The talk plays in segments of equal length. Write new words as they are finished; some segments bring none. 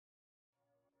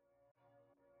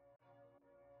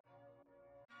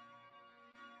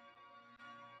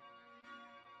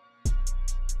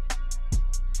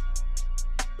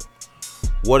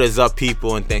What is up,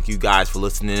 people, and thank you guys for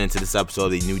listening into this episode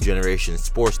of the New Generation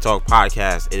Sports Talk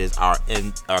Podcast. It is our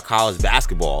college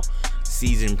basketball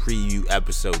season preview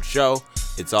episode show.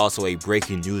 It's also a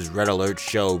breaking news red alert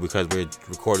show because we're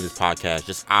recording this podcast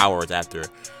just hours after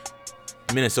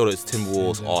Minnesota's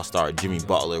Timberwolves All-Star Jimmy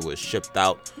Butler was shipped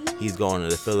out. He's going to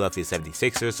the Philadelphia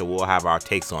 76ers, so we'll have our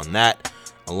takes on that,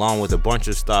 along with a bunch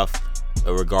of stuff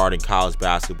regarding college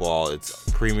basketball. It's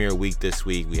Premier Week this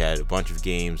week. We had a bunch of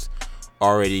games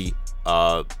already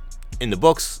in the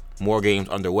books, more games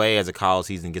underway as the college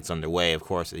season gets underway. Of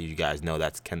course, as you guys know,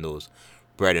 that's Kendall's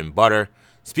bread and butter.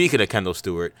 Speaking of Kendall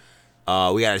Stewart,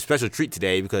 we got a special treat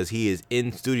today because he is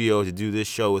in studio to do this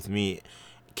show with me.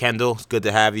 Kendall, it's good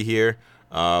to have you here.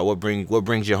 What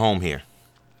brings you home here?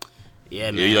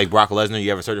 Yeah, man. You like Brock Lesnar? You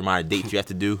have a certain amount of dates you have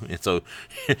to do, and so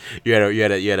you had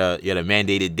a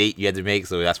mandated date you had to make,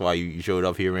 so that's why you showed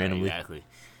up here randomly. Exactly.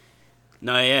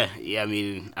 No, yeah. I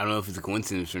mean, I don't know if it's a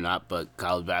coincidence or not, but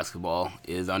college basketball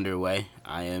is underway.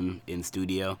 I am in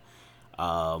studio.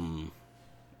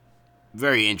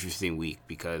 Very interesting week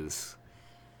because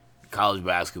college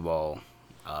basketball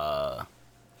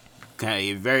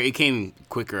it came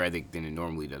quicker, I think, than it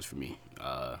normally does for me.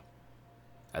 I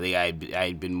think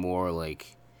I'd been more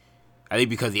like, I think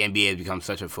because the NBA has become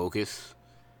such a focus,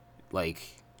 like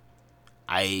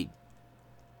I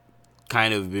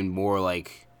kind of been more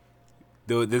like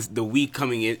the week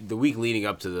leading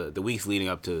up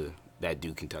to that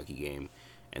Duke Kentucky game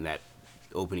and that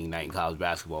opening night in college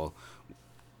basketball,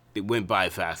 it went by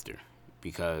faster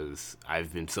because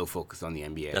I've been so focused on the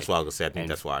NBA. That's what I was gonna say. I think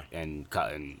that's why. And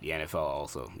the NFL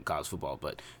also, college football,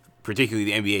 but particularly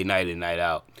the NBA night in, night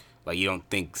out. Like, you don't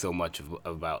think so much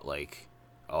about, like,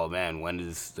 oh, man, when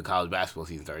does the college basketball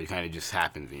season start? It kind of just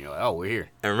happens, and you're like, oh, we're here.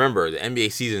 And remember, the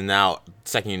NBA season now,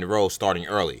 second in a row, starting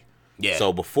early. Yeah.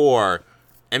 So before,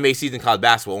 NBA season and college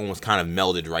basketball almost kind of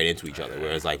melded right into each other,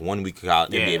 whereas, like, 1 week of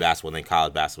NBA basketball and then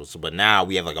college basketball. So, but now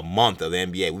we have, like, a month of the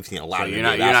NBA. We've seen a lot of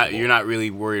NBA basketball. You're not really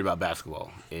worried about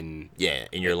basketball in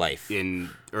your life.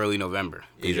 In early November.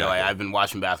 Exactly. Like, I've been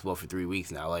watching basketball for 3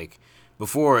 weeks now. Like,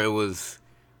 before it was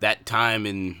that time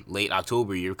in late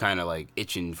October, you're kind of like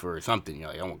itching for something. You're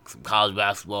like, I want some college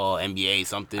basketball, NBA,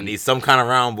 something. I need some kind of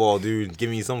round ball, dude. Give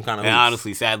me some kind of. And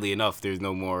honestly, sadly enough, there's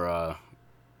no more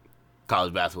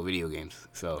college basketball video games.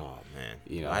 So, oh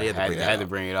man, I had to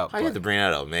bring it up. I had to bring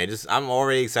that up, man. I'm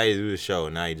already excited to do the show,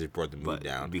 and now you just brought the mood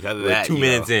down. Because of We're that, 2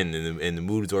 minutes in, and the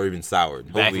mood's already been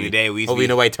soured. Back in the day, hopefully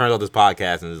nobody turns off this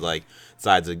podcast and is like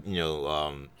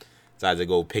decides to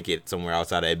go picket somewhere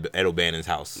outside of Ed O'Bannon's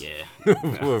house. Yeah.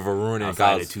 For ruining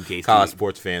college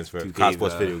sports fans for college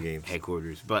sports video games.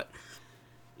 Headquarters. But,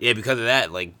 yeah, because of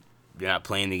that, like, you're not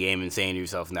playing the game and saying to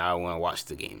yourself, now I want to watch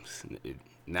the games.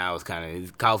 Now it's kind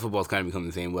of, college football's kind of become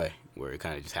the same way, where it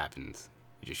kind of just happens.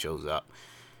 It just shows up.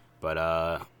 But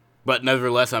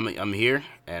nevertheless, I'm here,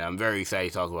 and I'm very excited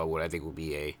to talk about what I think will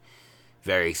be a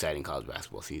very exciting college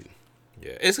basketball season.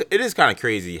 Yeah, it is kind of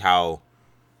crazy how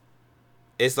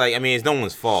it's like, I mean, it's no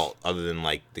one's fault other than,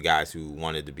 like, the guys who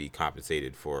wanted to be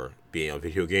compensated for being on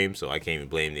video games, so I can't even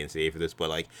blame the NCAA for this, but,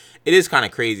 like, it is kind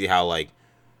of crazy how, like,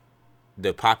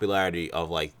 the popularity of,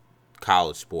 like,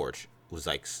 college sports was,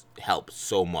 like, helped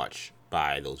so much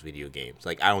by those video games.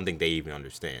 Like, I don't think they even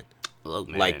understand. Look,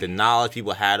 man. Like, the knowledge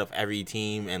people had of every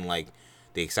team and, like,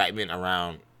 the excitement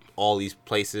around all these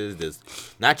places. There's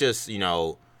not just,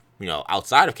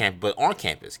 outside of campus, but on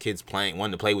campus. Kids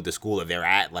wanting to play with the school that they're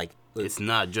at, like, it's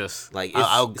not just like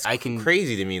it's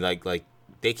crazy to me. Like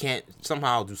they can't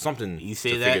somehow do something to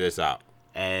figure this out.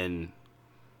 And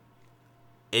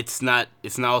it's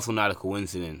also not a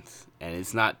coincidence, and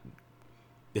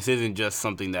this isn't just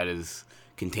something that is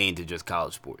contained to just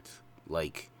college sports.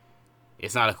 Like,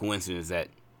 it's not a coincidence that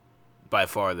by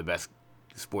far the best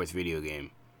sports video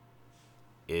game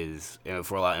is, in a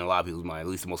lot of people's mind, at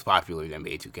least the most popular, is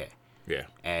NBA 2K. Yeah.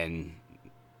 And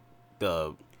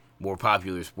the more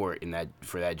popular sport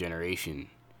for that generation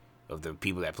of the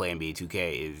people that play NBA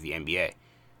 2K is the NBA,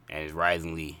 and is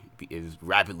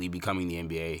rapidly becoming the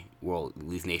NBA world, at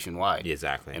least nationwide. Yeah,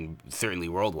 exactly. And certainly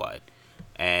worldwide.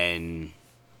 And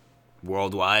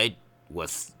worldwide,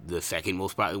 what's the second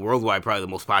most popular? Worldwide, probably the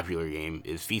most popular game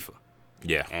is FIFA.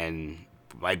 Yeah. And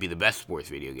might be the best sports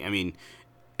video game. I mean,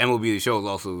 MLB The Show is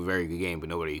also a very good game, but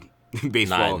nobody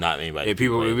baseball. Not anybody. Yeah,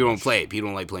 people don't play it. People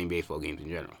don't like playing baseball games in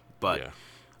general. But yeah.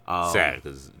 Sad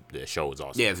because the show is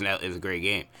awesome. Yeah, it's a great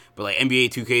game. But like NBA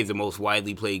 2K is the most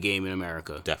widely played game in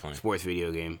America. Definitely. Sports video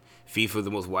game. FIFA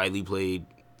the most widely played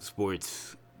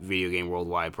sports video game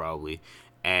worldwide probably.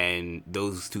 And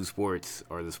those two sports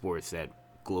are the sports that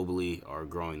globally are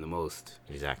growing the most.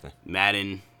 Exactly.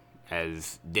 Madden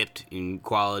has dipped in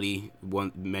quality.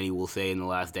 Many will say in the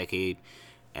last decade,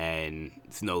 and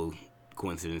it's no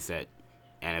coincidence that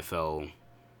NFL,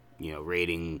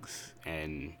 ratings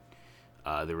and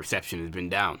the reception has been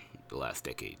down the last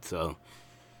decade. So,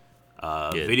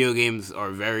 video games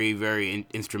are very, very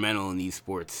instrumental in these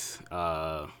sports,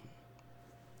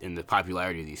 in the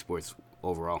popularity of these sports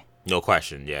overall. No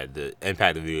question. Yeah, the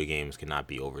impact of video games cannot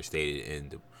be overstated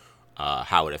in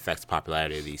how it affects the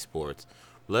popularity of these sports.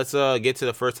 Let's get to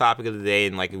the first topic of the day.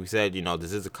 And like we said,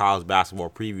 this is a college basketball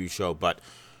preview show, but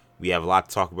we have a lot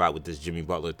to talk about with this Jimmy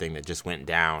Butler thing that just went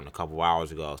down a couple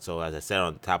hours ago. So as I said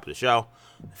on the top of the show,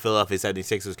 the Philadelphia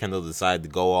 76ers, Kendall, decided to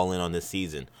go all in on this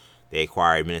season. They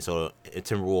acquired Minnesota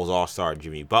Timberwolves All-Star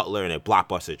Jimmy Butler in a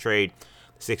blockbuster trade.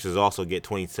 The Sixers also get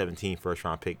 2017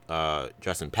 first-round pick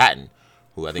Justin Patton,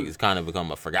 who I think has kind of become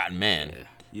a forgotten man.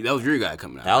 Yeah, that was your guy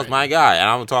coming out. That was my guy, and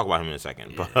I'm going to talk about him in a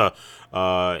second. Yeah.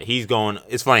 But he's going –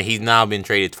 it's funny. He's now been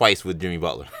traded twice with Jimmy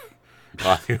Butler.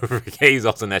 He's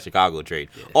also in that Chicago trade.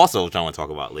 Yeah. Also, which I want to talk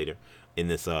about later in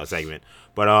this segment.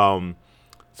 But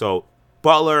so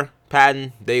Butler,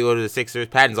 Patton, they go to the Sixers.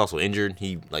 Patton's also injured.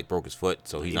 He broke his foot,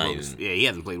 so he's not even. He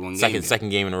hasn't played one game. Second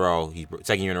game in a row.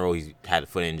 Second year in a row. He's had a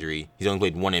foot injury. He's only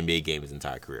played one NBA game his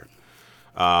entire career.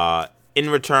 In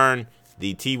return,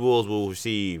 the T-Wolves will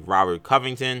receive Robert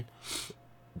Covington,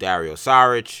 Dario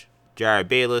Saric, Jared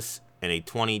Bayless, and a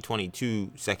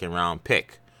 2022 second-round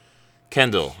pick.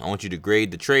 Kendall, I want you to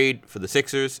grade the trade for the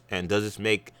Sixers, and does this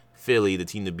make Philly the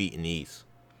team to beat in the East?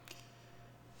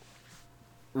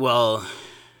 Well,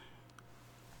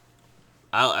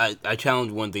 I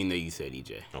challenge one thing that you said,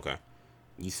 EJ. Okay.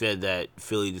 You said that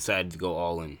Philly decided to go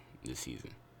all in this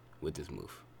season with this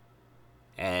move.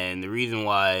 And the reason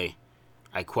why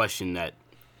I question that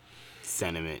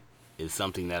sentiment is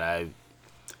something that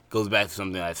goes back to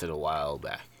something I said a while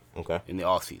back. Okay. In the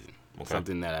offseason. Okay.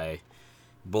 Something that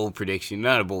bold prediction,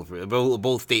 not a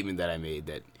bold statement that I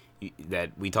made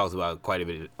that we talked about quite a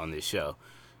bit on this show,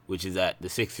 which is that the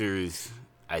Sixers,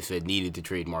 I said, needed to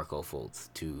trade Markelle Fultz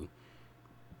to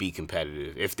be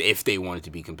competitive. If they wanted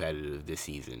to be competitive this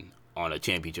season on a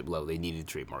championship level, they needed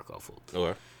to trade Markelle Fultz.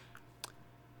 Okay.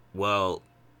 Well,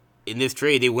 in this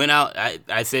trade, they went out.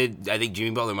 I said I think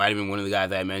Jimmy Butler might have been one of the guys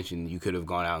that I mentioned you could have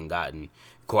gone out and gotten.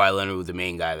 Kawhi Leonard was the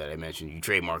main guy that I mentioned. You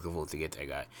trade Markelle Fultz to get that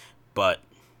guy. But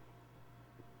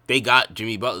they got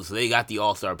Jimmy Butler, so they got the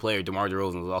all-star player. DeMar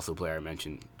DeRozan was also a player I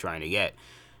mentioned trying to get.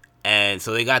 And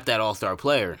so they got that all-star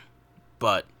player.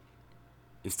 But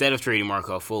instead of trading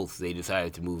Markelle Fultz, they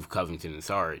decided to move Covington and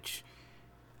Saric.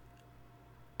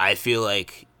 I feel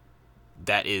like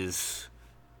it's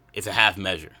a half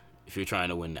measure if you're trying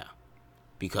to win now.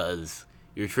 Because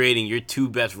you're trading your two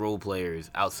best role players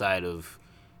outside of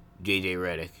J.J.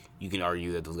 Redick. You can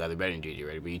argue that those guys are better than J.J.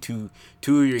 Redick, but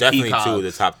two of your definitely key cogs, two of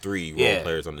the top three role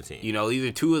players on the team. These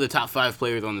are two of the top 5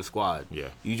 players on the squad. Yeah.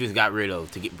 You just got rid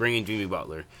of to bring in Jimmy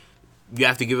Butler. You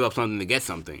have to give up something to get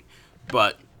something.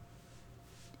 But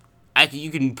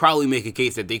you can probably make a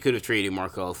case that they could have traded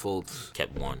Markelle Fultz.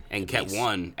 Kept one. And kept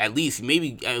one. At least,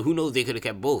 maybe, who knows, they could have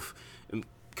kept both.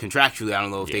 Contractually, I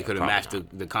don't know if they could have matched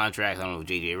the contract. I don't know if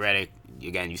J.J. Redick,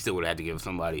 again, you still would have had to give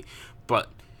somebody. But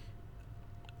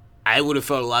I would have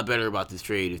felt a lot better about this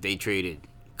trade if they traded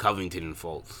Covington and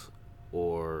Fultz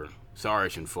or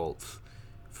Saric and Fultz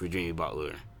for Jimmy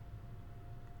Butler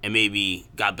and maybe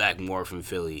got back more from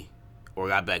Philly or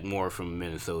got back more from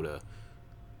Minnesota,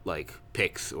 like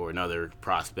picks or another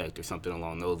prospect or something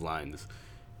along those lines,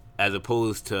 as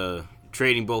opposed to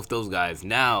trading both those guys.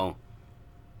 Now,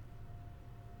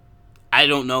 I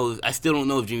still don't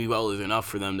know if Jimmy Butler is enough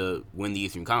for them to win the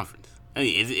Eastern Conference. I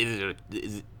mean,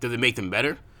 does it make them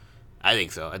better? I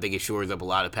think so. I think it shores up a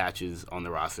lot of patches on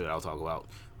the roster that I'll talk about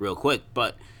real quick.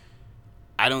 But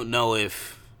I don't know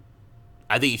if...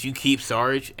 I think if you keep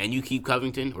Saric and you keep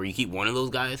Covington, or you keep one of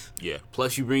those guys,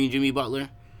 plus you bring in Jimmy Butler,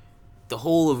 the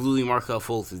whole of losing Markelle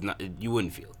Fultz is not... You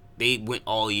wouldn't feel it. They went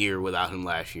all year without him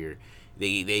last year.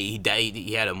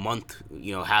 He had a month,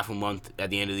 half a month at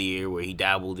the end of the year where he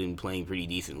dabbled in playing pretty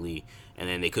decently, and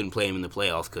then they couldn't play him in the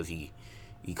playoffs because he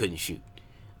couldn't shoot.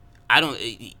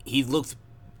 He looked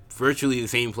virtually the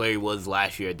same player he was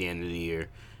last year at the end of the year.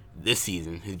 This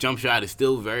season, his jump shot is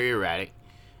still very erratic,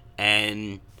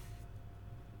 and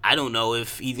I don't know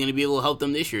if he's going to be able to help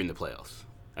them this year in the playoffs.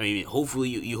 I mean, hopefully,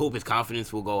 you hope his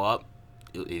confidence will go up.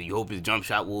 You hope his jump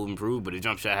shot will improve, but his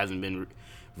jump shot hasn't been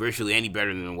virtually any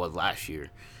better than it was last year.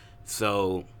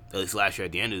 So, at least last year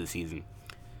at the end of the season.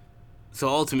 So,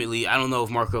 ultimately, I don't know if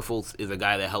Markelle Fultz is a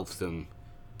guy that helps them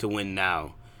to win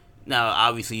now. Now,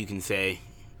 obviously, you can say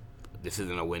this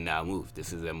isn't a win-now move.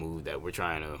 This is a move that we're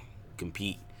trying to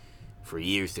compete for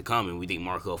years to come, and we think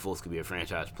Markelle Fultz could be a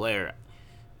franchise player.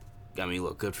 I mean,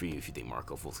 look, good for you if you think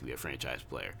Markelle Fultz could be a franchise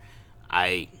player.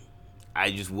 I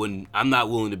just wouldn't. I'm not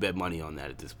willing to bet money on that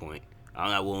at this point. I'm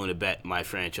not willing to bet my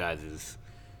franchise's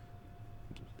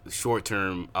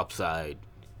short-term upside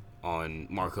on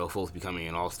Markelle Fultz becoming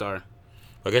an all-star.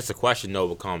 I guess the question though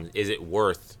becomes: Is it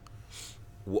worth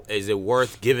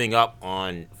giving up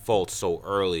on Fultz so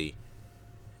early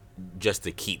just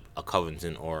to keep a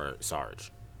Covington or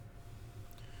Sarge?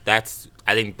 I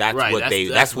think that's right,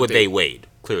 what they weighed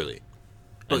clearly,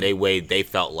 and they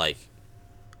felt like,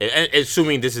 and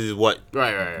assuming this is what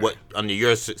under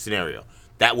your scenario,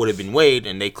 that would have been weighed,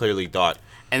 and they clearly thought.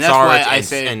 And that's Sarge why I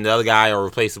say, and the other guy are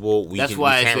replaceable. We can't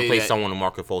replace that, someone with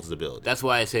Markelle Fultz's ability. That's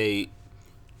why I say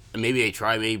maybe they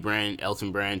tried. Maybe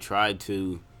Elton Brand tried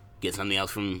to get something else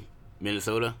from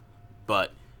Minnesota,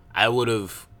 but I would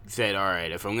have said, all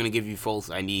right, if I'm going to give you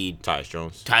Fultz, I need Tyus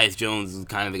Jones. Tyus Jones is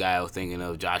kind of the guy I was thinking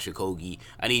of. Josh Okogie.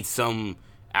 I need some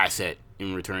asset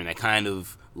in return that kind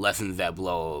of lessens that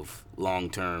blow of long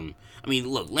term. I mean,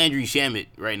 look, Landry Shamet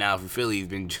right now for Philly has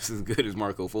been just as good as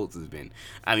Markelle Fultz has been.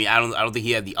 I mean, I don't think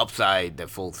he had the upside that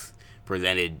Fultz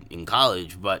presented in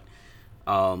college, but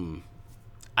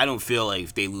I don't feel like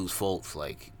if they lose Fultz,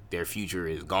 like their future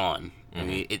is gone. Mm-hmm. I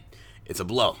mean, it's a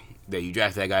blow that you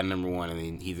draft that guy number one,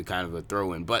 and he's a kind of a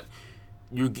throw-in, but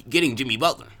you're getting Jimmy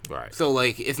Butler. Right. So,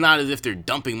 like, it's not as if they're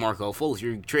dumping Markelle Fultz.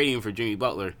 You're trading him for Jimmy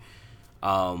Butler.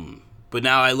 But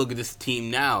now I look at this team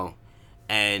now,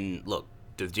 and look,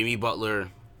 does Jimmy Butler,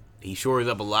 he shores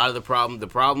up a lot of the problem. The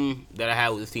problem that I had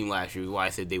with this team last year is why I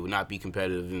said they would not be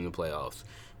competitive in the playoffs,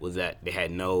 was that they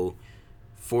had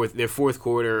their fourth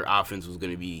quarter offense was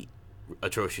going to be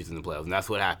atrocious in the playoffs, and that's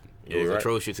what happened. It was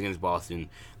atrocious against Boston.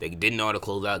 They didn't know how to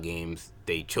close out games.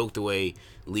 They choked away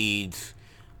leads.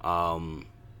 And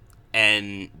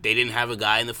they didn't have a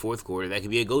guy in the fourth quarter that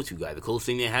could be a go-to guy. The closest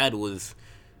thing they had was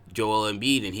Joel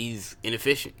Embiid, and he's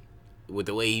inefficient with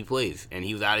the way he plays. And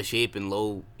he was out of shape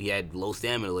and he had low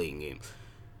stamina late in games.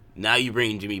 Now you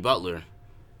bring in Jimmy Butler.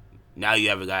 Now you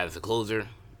have a guy that's a closer,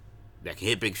 that can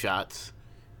hit big shots,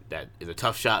 that is a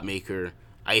tough shot maker,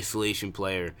 isolation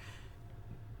player.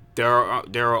 There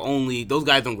are only, those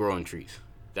guys don't grow on trees.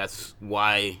 That's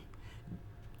why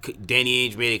Danny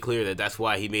Ainge made it clear that that's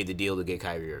why he made the deal to get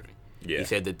Kyrie Irving. Yeah. He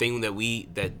said the thing that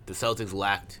the Celtics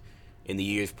lacked in the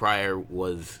years prior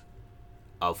was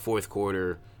a fourth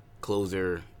quarter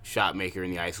closer, shot maker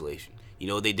in the isolation. You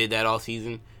know, they did that all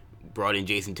season. Brought in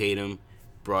Jason Tatum,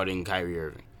 brought in Kyrie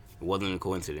Irving. It wasn't a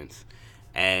coincidence.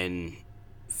 And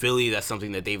Philly, that's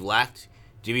something that they've lacked.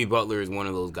 Jimmy Butler is one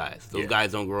of those guys. Those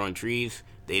guys don't grow on trees.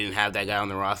 They didn't have that guy on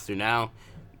the roster now.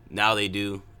 Now they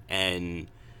do. And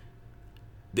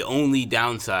the only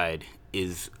downside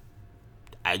is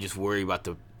I just worry about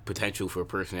the potential for a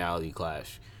personality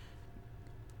clash.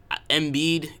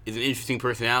 Embiid is an interesting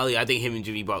personality. I think him and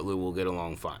Jimmy Butler will get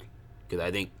along fine because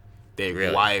I think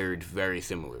they're wired very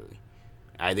similarly.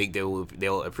 I think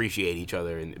they'll appreciate each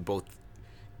other and both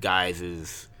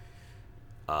guys'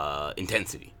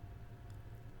 intensity.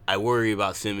 I worry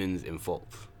about Simmons and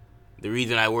Fultz. The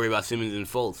reason I worry about Simmons and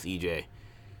Fultz, EJ,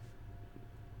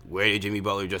 where did Jimmy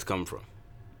Butler just come from?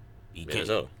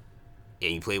 And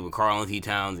he played with Karl-Anthony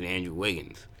Towns and Andrew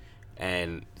Wiggins.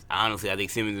 And honestly, I think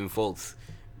Simmons and Fultz,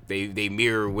 they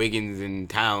mirror Wiggins and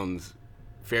Towns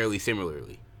fairly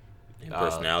similarly. In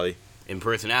personality? In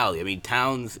personality. I mean,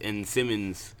 Towns and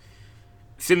Simmons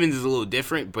is a little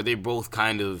different, but they're both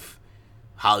kind of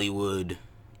Hollywood,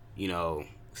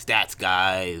 stats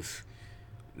guys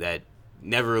that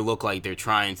never look like they're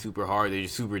trying super hard. They're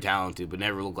just super talented, but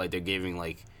never look like they're giving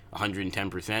like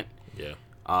 110%. Yeah.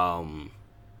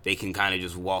 They can kind of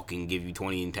just walk and give you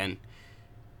 20 and 10.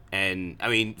 And, I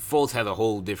mean, Fultz has a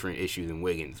whole different issue than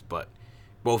Wiggins, but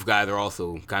both guys are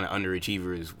also kind of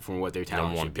underachievers from what their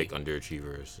talent should be. Number one pick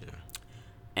underachievers, yeah.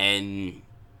 And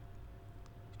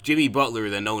Jimmy Butler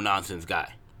is a no-nonsense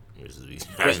guy. As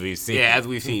we've seen. Yeah, as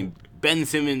we've seen. Ben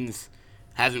Simmons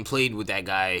hasn't played with that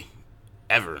guy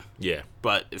ever. Yeah.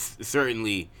 But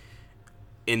certainly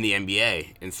in the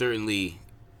NBA, and certainly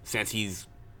since he's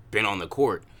been on the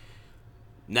court,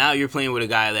 now you're playing with a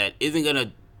guy that isn't going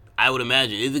to, I would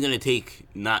imagine, isn't going to take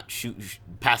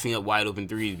passing up wide open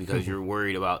threes because you're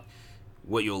worried about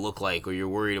what you'll look like, or you're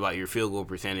worried about your field goal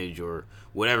percentage, or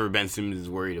whatever Ben Simmons is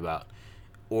worried about.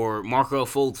 Or Markelle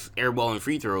Fultz airball and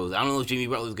free throws. I don't know if Jimmy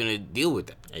Butler's going to deal with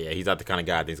that. Yeah, he's not the kind of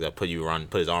guy that's going to put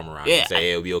his arm around you and say,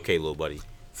 hey, it'll be okay, little buddy.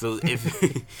 So if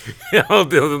I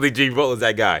don't think Jimmy Butler's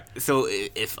that guy. So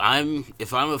if I'm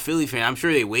a Philly fan, I'm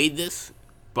sure they weighed this,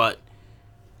 but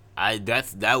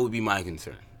that would be my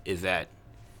concern, is that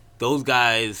those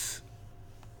guys,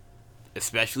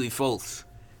 especially Fultz.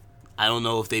 I don't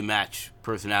know if they match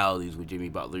personalities with Jimmy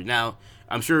Butler. Now,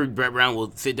 I'm sure Brett Brown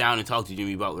will sit down and talk to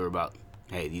Jimmy Butler about,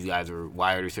 hey, these guys are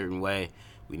wired a certain way.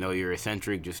 We know you're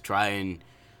eccentric. Just try and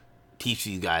teach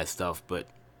these guys stuff, but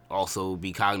also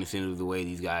be cognizant of the way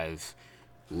these guys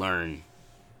learn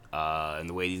and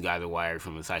the way these guys are wired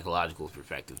from a psychological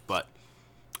perspective. But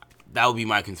that would be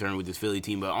my concern with this Philly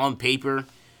team. But on paper,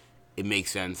 it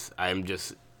makes sense. I'm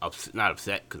just not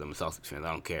upset because I'm a Celtics fan.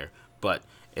 I don't care. But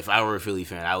if I were a Philly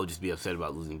fan, I would just be upset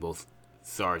about losing both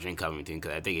Sarge and Covington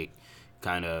because I think it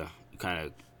kind of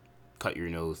cut your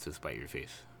nose to spite your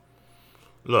face.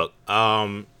 Look,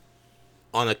 on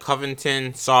the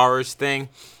Covington Sarge thing,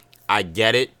 I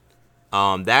get it.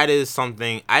 That is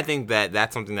something, I think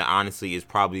that's something that honestly is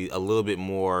probably a little bit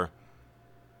more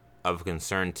of a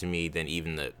concern to me than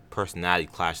even the personality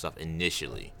clash stuff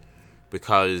initially.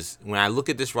 Because when I look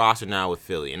at this roster now with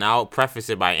Philly, and I'll preface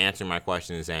it by answering my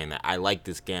question and saying that I like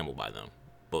this gamble by them.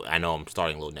 But I know I'm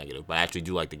starting a little negative, but I actually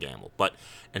do like the gamble. But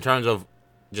in terms of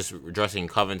just addressing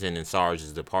Covington and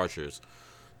Sarge's departures,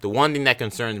 the one thing that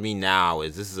concerns me now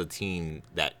is this is a team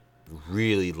that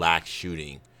really lacks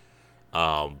shooting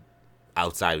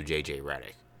outside of J.J.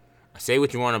 Redick. Say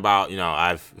what you want about,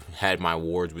 I've had my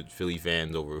wars with Philly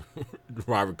fans over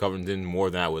Robert Covington more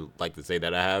than I would like to say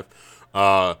that I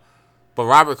have. But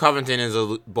Robert Covington is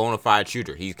a bona fide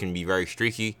shooter. He can be very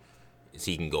streaky. So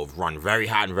he can go run very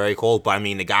hot and very cold. But,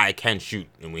 the guy can shoot.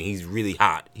 And when he's really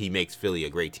hot, he makes Philly a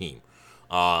great team.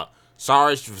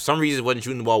 Sarge, for some reason, wasn't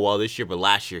shooting the ball well this year. But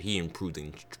last year, he improved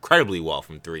incredibly well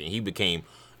from three. And he became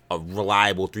a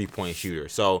reliable three-point shooter.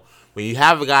 So when you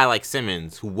have a guy like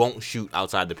Simmons who won't shoot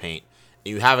outside the paint,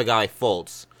 and you have a guy like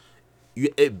Fultz,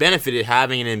 it benefited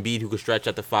having an Embiid who could stretch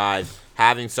at the 5,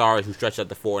 having Sarge who stretched at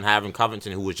the 4, and having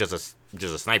Covington who was just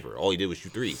a sniper. All he did was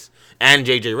shoot threes. And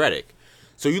J.J. Redick.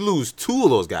 So you lose two of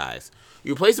those guys.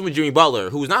 You replace him with Jimmy Butler,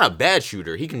 who's not a bad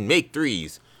shooter. He can make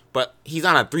threes, but he's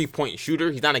not a three-point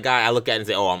shooter. He's not a guy I look at and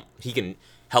say, he can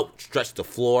help stretch the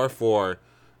floor for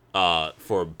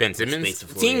Ben Simmons.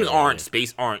 Teams aren't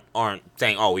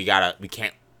saying, we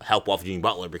can't help off Jimmy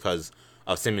Butler because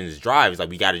of Simmons' drives. Like,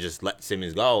 we got to just let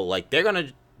Simmons go. Like, they're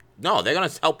going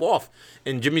to help off.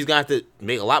 And Jimmy's going to have to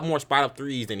make a lot more spot-up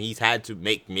threes than he's had to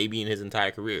make maybe in his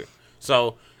entire career.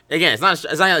 So, again, he's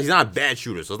not a bad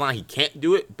shooter. So, it's not like he can't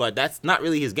do it, but that's not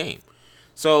really his game.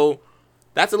 So,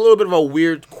 that's a little bit of a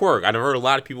weird quirk. I've heard a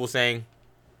lot of people saying,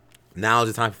 now is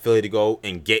the time for Philly to go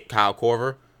and get Kyle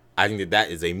Korver. I think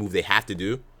that is a move they have to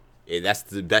do. That's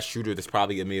the best shooter that's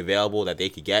probably going to be available that they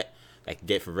could get. That could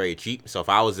get for very cheap. So if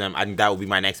I was them, I think that would be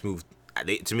my next move.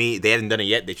 To me, they haven't done it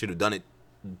yet. They should have done it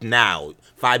now,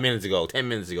 5 minutes ago, 10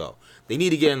 minutes ago. They need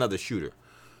to get another shooter.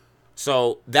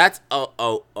 So that's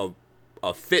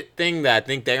a fit thing that I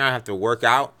think they're going to have to work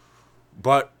out.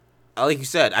 But like you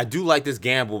said, I do like this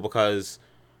gamble because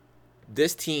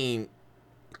this team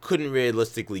couldn't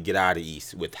realistically get out of the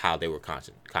East with how they were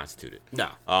constituted.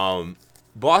 No.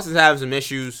 Boston's having some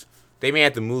issues. They may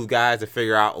have to move guys to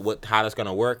figure out how that's going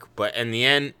to work. But in the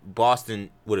end,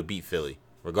 Boston would have beat Philly,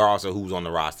 regardless of who's on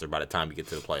the roster by the time we get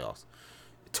to the playoffs.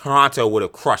 Toronto would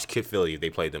have crushed Philly if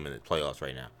they played them in the playoffs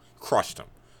right now. Crushed them.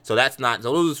 So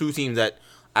those are two teams that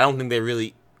I don't think they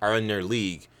really are in their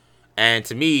league. And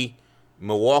to me,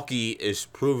 Milwaukee is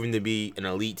proving to be an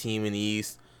elite team in the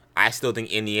East. I still think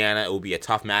Indiana, it will be a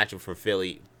tough matchup for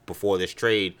Philly before this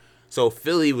trade. So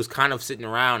Philly was kind of sitting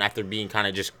around after being kind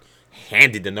of just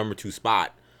handed the number 2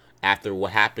 spot after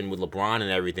what happened with LeBron and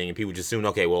everything, and people just assumed,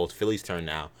 okay, well, it's Philly's turn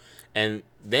now. And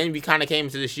then we kind of came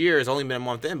into this year. It's only been a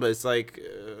month in, but it's like,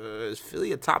 is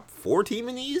Philly a top 4 team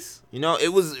in these?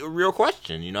 It was a real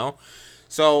question,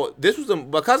 So this was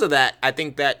because of that, I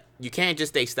think that you can't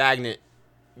just stay stagnant.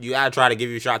 You got to try to give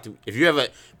your shot to, if you have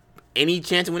any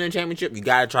chance of winning a championship, you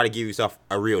got to try to give yourself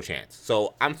a real chance.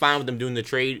 So I'm fine with them doing the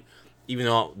trade. Even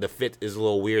though the fit is a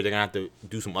little weird, they're going to have to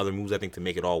do some other moves, I think, to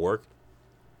make it all work.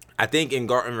 I think in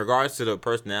regards to the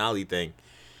personality thing,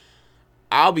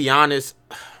 I'll be honest,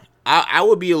 I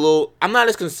would be I'm not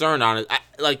as concerned on it.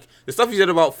 Like, the stuff you said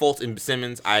about Fultz and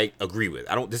Simmons, I agree with.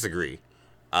 I don't disagree.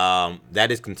 That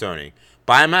is concerning.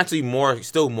 But I'm actually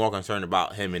still more concerned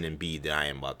about him and Embiid than I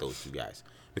am about those two guys.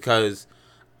 Because,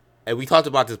 and we talked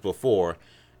about this before,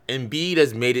 Embiid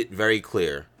has made it very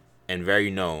clear and very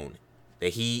known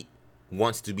that he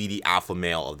wants to be the alpha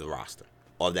male of the roster,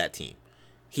 of that team.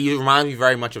 He reminds me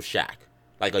very much of Shaq,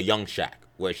 like a young Shaq,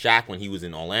 where Shaq, when he was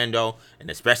in Orlando, and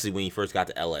especially when he first got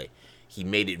to LA, he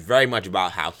made it very much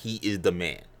about how he is the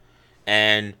man.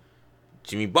 And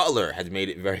Jimmy Butler has made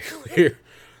it very clear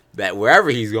that wherever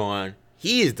he's going,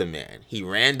 he is the man. He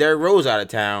ran Derrick Rose out of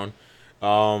town.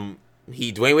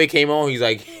 Dwayne Wade came on. He's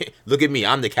like, look at me,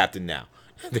 I'm the captain now.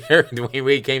 Dwayne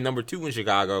Wade came number 2 in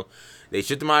Chicago. They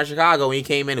shipped him out of Chicago, and he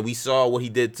came in, and we saw what he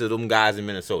did to them guys in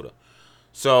Minnesota.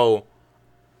 So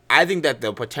I think that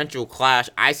the potential clash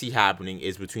I see happening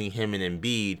is between him and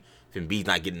Embiid. If Embiid's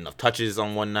not getting enough touches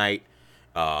on one night,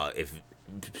 if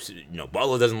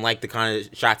Butler doesn't like the kind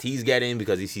of shots he's getting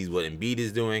because he sees what Embiid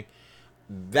is doing,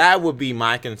 that would be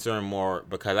my concern more,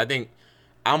 because I think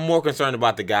I'm more concerned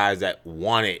about the guys that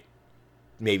want it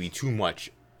maybe too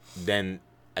much than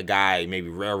a guy maybe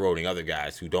railroading other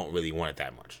guys who don't really want it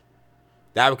that much.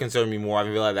 That would concern me more. I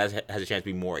feel like that has a chance to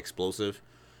be more explosive.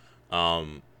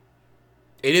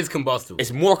 It is combustible.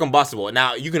 It's more combustible.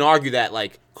 Now, you can argue that,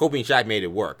 like, Kobe and Shaq made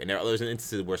it work. And there's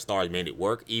instances where stars made it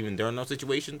work, even during those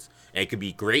situations. And it could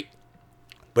be great.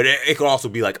 But it could also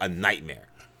be, like, a nightmare.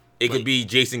 It could be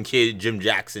Jason Kidd, Jim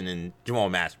Jackson, and Jamal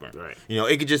Mashburn. Right.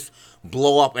 It could just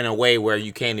blow up in a way where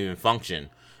you can't even function.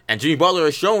 And Jimmy Butler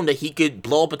has shown that he could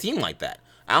blow up a team like that.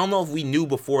 I don't know if we knew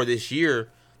before this year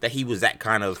that he was that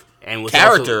kind of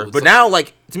character. But now,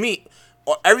 like, to me,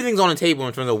 everything's on the table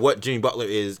in terms of what Jimmy Butler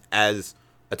is as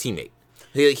a teammate.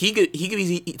 He could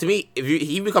be, to me, if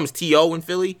he becomes T.O. in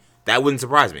Philly, that wouldn't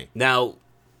surprise me. Now,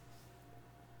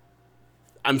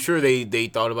 I'm sure they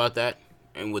thought about that,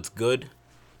 and what's good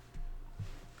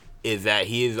is that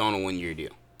he is on a 1-year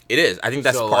deal. It is. I think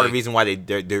that's part of the reason why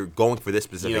they're going for this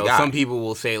specific guy. Some people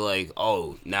will say, like,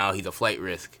 oh, now he's a flight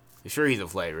risk. Sure, he's a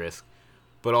flight risk,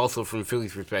 but also from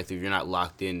Philly's perspective, you're not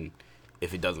locked in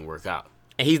if it doesn't work out.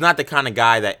 And he's not the kind of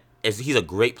guy he's a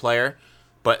great player,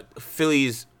 but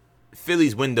Philly's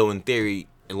window, in theory,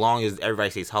 as long as everybody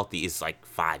stays healthy, is like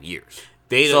 5 years.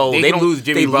 They don't lose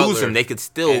Jimmy Butler. They lose him. They could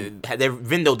still their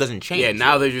window doesn't change. Yeah,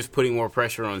 now they're just putting more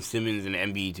pressure on Simmons and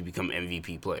Embiid to become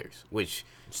MVP players, which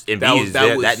Embiid is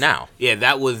that now. Yeah,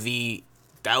 that was the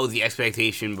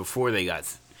expectation before they got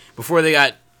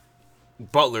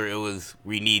Butler. It was,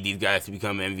 we need these guys to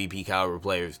become MVP caliber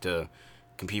players to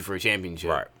compete for a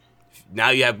championship. Right. Now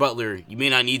you have Butler. You may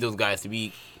not need those guys to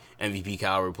be MVP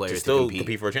caliber players to still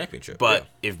compete for a championship. But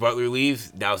if Butler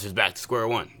leaves, now it's just back to square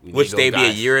one. Which they'd be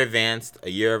a year advanced,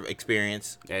 a year of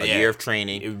experience, a year of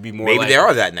training. It would be more. Maybe they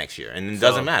are that next year, and it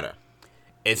doesn't matter.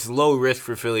 It's low risk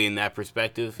for Philly in that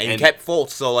perspective. And you kept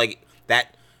Fultz, so like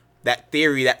that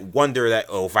theory, that wonder that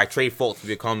if I trade Fultz, he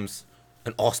becomes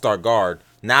an all-star guard.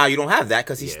 Now you don't have that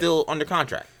because he's still under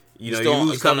contract. You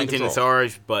lose Covington and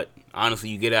Sarge, but honestly,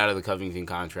 you get out of the Covington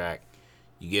contract,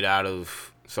 you get out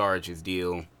of Sarge's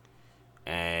deal,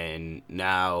 and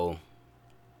now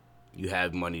you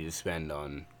have money to spend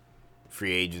on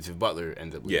free agents if Butler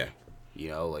ends up leaving.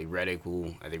 Yeah. Like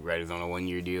Redick, I think Redick's on a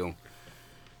 1-year deal.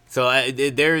 So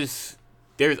there's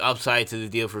upside to the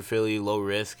deal for Philly, low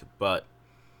risk, but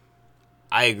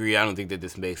I agree. I don't think that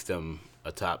this makes them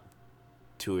a top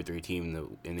 2 or 3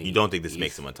 team in the You don't think this East.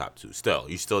 makes them a top 2? Still,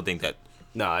 you still think that?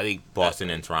 No, I think Boston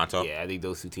and Toronto. Yeah, I think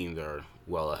those 2 teams are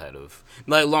well ahead of,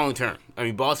 like, long term. I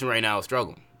mean, Boston right now is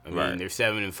struggling. I mean, they're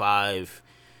 7-5.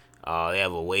 They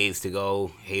have a ways to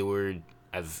go. Hayward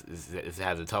has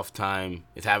a tough time.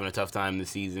 Is having a tough time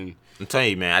this season. I'm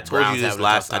telling you, man. I told you this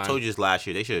last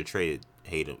year. They should have traded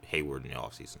Hayward in the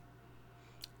offseason.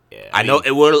 Yeah, I know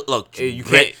it would look.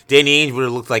 Danny Ainge would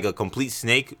have looked like a complete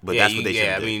snake, but that's what they should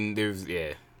have done. I mean, there's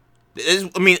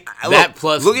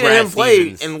plus looking at him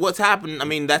play and what's happened. I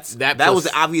mean, that was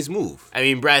the obvious move. I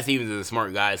mean, Brad Stevens is a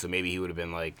smart guy, so maybe he would have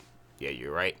been like, "Yeah,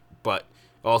 you're right." But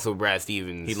also, Brad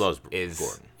Stevens, he loves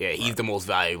Gordon. Yeah, he's the most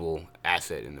valuable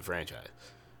asset in the franchise.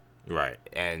 Right.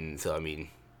 And so, I mean,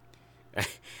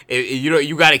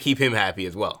 you got to keep him happy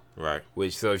as well. Right.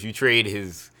 So if you trade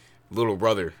his little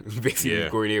brother, basically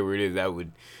Gordon Hayward,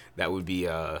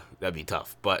 that'd be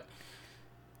tough. But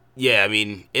yeah, I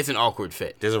mean, it's an awkward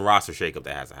fit. There's a roster shakeup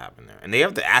that has to happen there, and they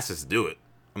have the assets to do it.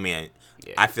 I mean,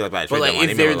 I feel like by the trade deadline,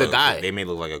 if they're the guy, they may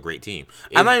look like a great team.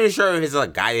 I'm not even sure if it's a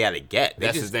guy they had to get.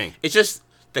 That's the thing. It's just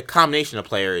the combination of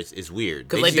players is weird.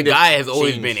 Because like the guy has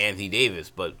always been Anthony Davis,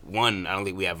 but I don't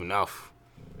think we have enough.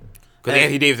 Because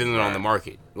Anthony Davis isn't on the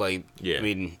market. Like, I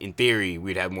mean, in theory,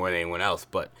 we'd have more than anyone else,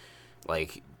 but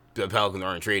like the Pelicans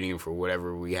aren't trading him for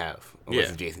whatever we have, unless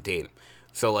it's Jason Tatum.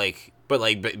 So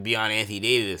but beyond Anthony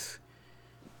Davis,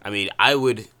 I mean,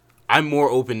 I'm more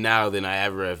open now than I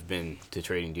ever have been to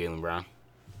trading Jaylen Brown.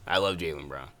 I love Jaylen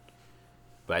Brown,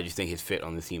 but I just think his fit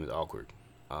on the team is awkward.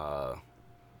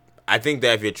 I think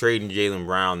that if you're trading Jaylen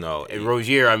Brown, though, and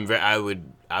Rozier, I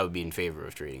would be in favor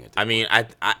of trading it. I mean,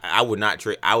 I would not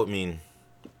trade. I would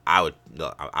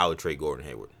trade Gordon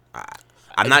Hayward.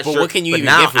 I'm not sure. What can you but even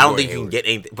now get for I don't Gordon think Hayward? You can get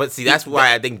anything. But see, that's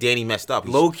why I think Danny messed up.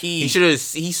 Low key,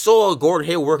 he saw Gordon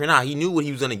Hayward working out. He knew what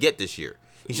he was going to get this year.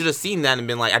 He should have seen that and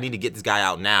been like, I need to get this guy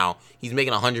out now. He's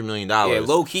making $100 million. Yeah,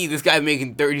 low key, this guy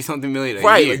making 30-something million a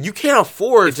right, year. like, you can't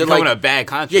afford it's to becoming a bad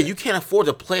contract. Yeah, you can't afford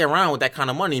to play around with that kind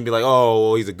of money and be like, oh,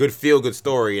 well, he's a good feel-good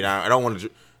story, and I don't want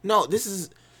to. No, this is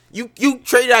you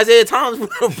traded Isaiah Thomas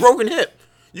for a broken hip.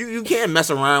 You can't mess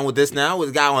around with this now. With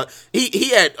a guy on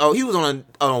he was on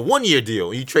a 1-year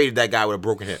deal. You traded that guy with a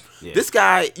broken hip. Yeah. This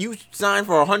guy you signed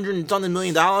for $100-something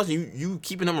million. You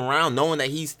keeping him around knowing that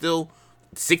he's still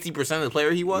 60% of the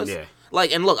player he was. Yeah.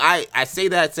 Like, and look, I say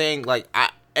that saying like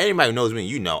anybody who knows me,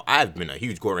 you know, I've been a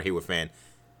huge Gordon Hayward fan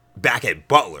back at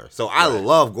Butler. So I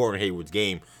love Gordon Hayward's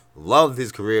game, love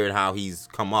his career and how he's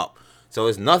come up. So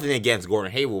it's nothing against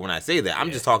Gordon Hayward when I say that.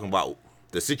 I'm just talking about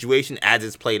the situation as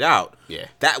it's played out. Yeah.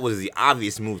 That was the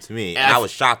obvious move to me. And I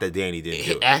was shocked that Danny didn't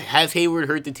do it. Has Hayward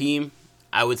hurt the team?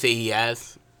 I would say he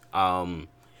has.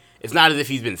 It's not as if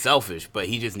he's been selfish, but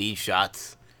he just needs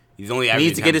shots. He's only averaging 10 points. He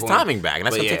needs to get his timing back, and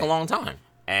that's going to take a long time.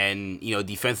 And, you know,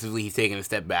 defensively, he's taking a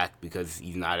step back because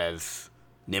he's not as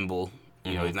nimble.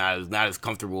 You know, he's not as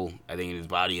comfortable, I think, in his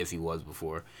body as he was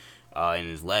before, in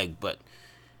his leg. But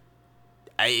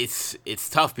it's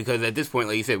tough because at this point,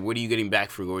 like you said, what are you getting back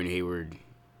for Gordon Hayward?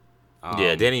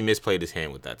 Yeah, Danny misplayed his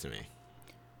hand with that to me.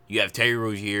 You have Terry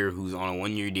Rozier, who's on a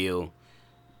 1-year deal,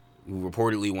 who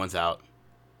reportedly wants out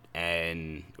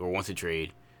or wants to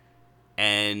trade.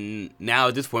 And now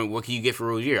at this point, what can you get for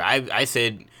Rozier? I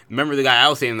said, remember the guy I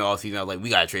was saying in the offseason, I was like, we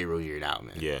got to trade Rozier now,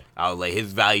 man. Yeah. I was like,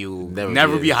 his value will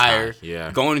never be higher.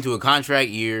 Yeah. Going into a contract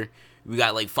year, we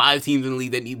got like 5 teams in the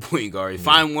league that need point guards.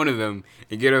 Find one of them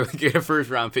and get a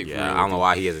first-round pick. Yeah, I don't know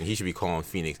why he hasn't. He should be calling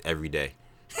Phoenix every day.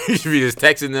 He should be just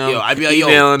texting them, I'd be like,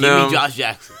 emailing them. Give me Josh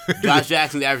Jackson. Josh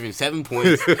Jackson's averaging 7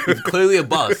 points. He's clearly a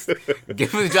bust.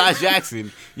 Give him Josh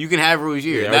Jackson. You can have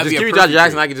Rozier. Yeah, just give me Josh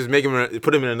Jackson. I can just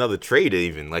put him in another trade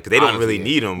even. Like, they don't really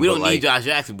need him. We don't need Josh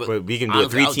Jackson, but we can do a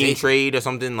 3-team trade or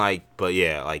something. Like, but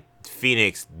yeah, like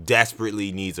Phoenix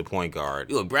desperately needs a point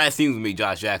guard. Look, Brad Stevens would make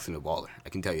Josh Jackson a baller. I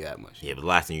can tell you that much. Yeah, but the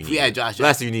last thing you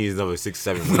need, is another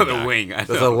 6-7 another wing. That's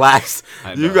the last.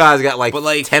 You guys got like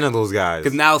 10 of those guys.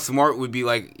 Because now Smart would be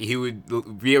like, he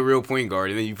would be a real point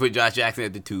guard, and then you put Josh Jackson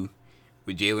at the 2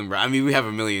 with Jaylen Brown. I mean, we have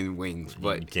a million wings,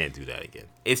 but you can't do that again.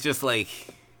 It's just like,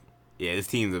 yeah, this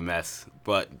team's a mess.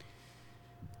 But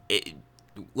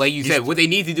like you said, what they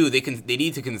need to do, they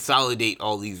need to consolidate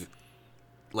all these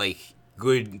like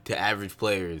good to average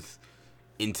players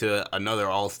into another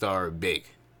all-star big.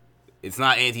 It's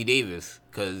not Anthony Davis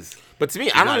because. But to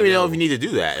me, I don't even know if you need to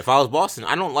do that. If I was Boston,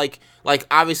 I don't like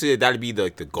obviously that'd be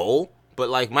the goal. But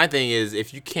like my thing is,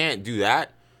 if you can't do that,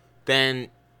 then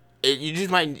you just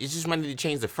might need to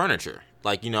change the furniture.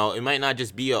 Like, you know, it might not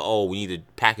just be we need to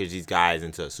package these guys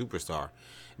into a superstar.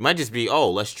 It might just be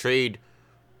let's trade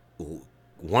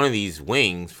one of these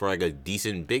wings for like a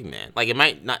decent big man. Like it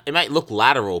might look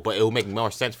lateral, but it will make more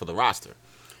sense for the roster.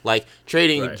 Like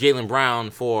trading Jaylen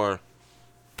Brown for,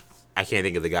 I can't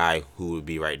think of the guy who would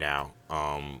be right now.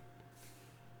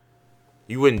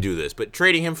 You wouldn't do this, but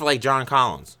trading him for like John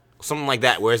Collins, something like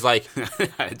that, where it's like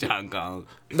John Collins.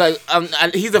 Like I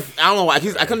don't know why I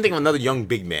couldn't think of another young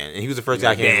big man, and he was the first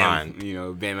guy I came to mind. You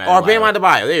know, Bam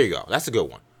Adebayo. There you go. That's a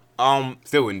good one.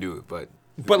 Still wouldn't do it,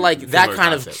 but like that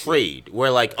kind of trade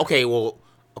where like we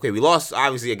lost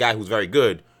obviously a guy who's very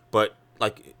good, but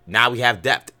like now we have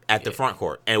depth at the front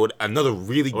court and with another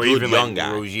really good young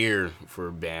guy. Rozier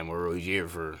for Bam or Rozier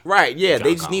for right. Yeah, John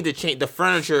they just Collins. need to change the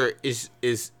furniture.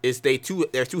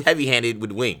 They're too heavy handed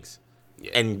with wings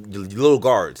and little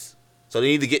guards, so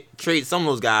they need to trade some of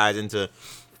those guys into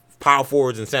power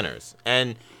forwards and centers,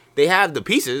 and they have the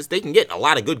pieces. They can get a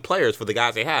lot of good players for the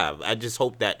guys they have. I just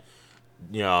hope that.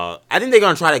 You know, I think they're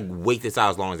gonna try to wait this out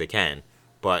as long as they can,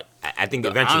 but I think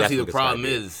eventually honestly that's the problem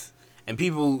is, and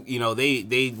people, you know,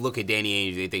 they look at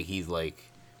Danny Ainge, they think he's like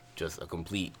just a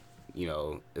complete, you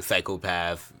know, a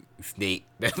psychopath snake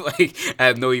that like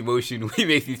has no emotion when he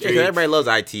makes these trades. Everybody loves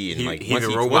IT, and he's a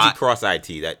robot. Once he crossed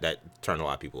IT, that turned a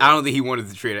lot of people off. I don't think he wanted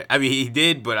to trade it. I mean, he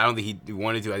did, but I don't think he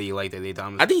wanted to. I think he liked Isaiah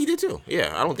Thomas. I think he did too.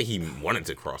 Yeah, I don't think he wanted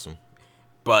to cross him.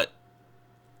 But,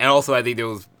 and also I think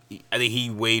he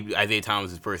weighed Isaiah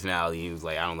Thomas's personality. He was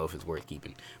like, I don't know if it's worth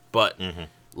keeping. But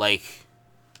like,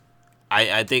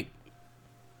 I think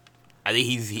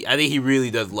he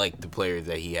really does like the players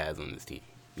that he has on this team.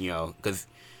 You know, because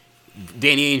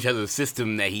Danny Ainge has a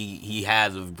system that he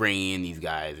has of bringing in these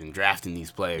guys and drafting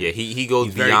these players. Yeah, he goes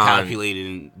He's beyond. very calculated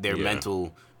in their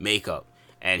mental makeup,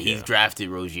 and he's drafted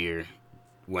Rozier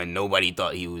when nobody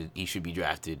thought he should be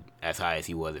drafted as high as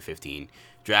he was at 15.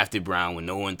 Drafted Brown when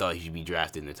no one thought he should be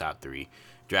drafted in the top 3.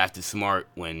 Drafted Smart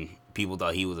when people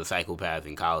thought he was a psychopath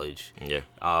in college. Yeah.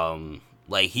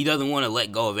 Like, he doesn't want to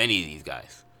let go of any of these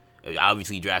guys.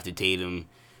 Obviously drafted Tatum,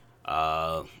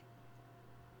 and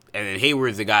then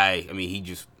Hayward's the guy. I mean, he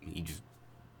just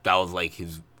that was like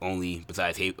his only,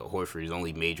 besides Horford, his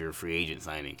only major free agent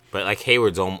signing. But like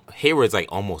Hayward's like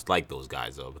almost like those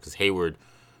guys though, because Hayward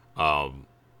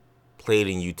played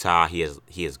in Utah. He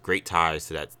has great ties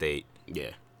to that state.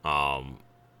 Yeah.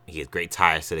 He has great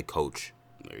ties to the coach.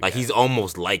 Like he's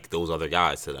almost like those other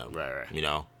guys to them. Right. You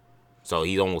know, so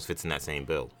he almost fits in that same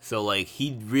bill. So like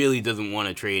he really doesn't want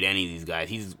to trade any of these guys.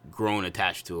 He's grown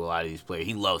attached to a lot of these players.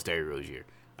 He loves Terry Rozier.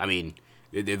 I mean,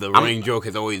 the running joke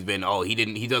has always been,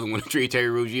 he doesn't want to trade Terry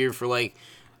Rozier for like.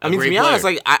 I mean, to be honest,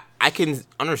 like I can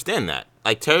understand that.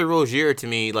 Like Terry Rozier to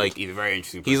me, like he's a very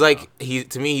interesting. He's like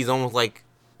he's almost like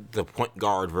the point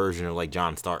guard version of like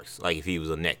John Starks. Like if he was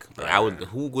a Knick, like,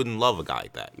 who wouldn't love a guy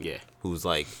like that? Yeah, who's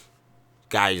like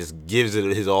guy just gives it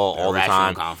his all the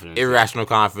time. Irrational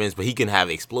confidence, but he can have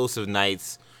explosive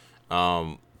nights.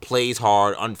 Plays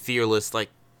hard, unfearless. Like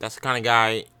that's the kind of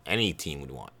guy any team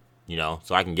would want. You know,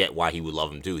 so I can get why he would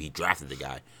love him too. He drafted the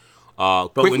guy.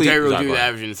 But quickly, when Terry Rozier is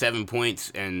averaging 7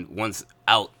 points and once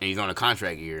out and he's on a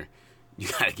contract year, you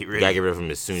gotta get rid of him. You gotta get rid of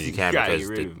him as soon as you can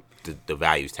because the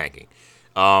value's tanking.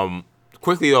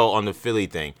 Quickly though, on the Philly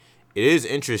thing, it is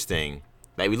interesting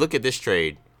that we look at this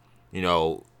trade. You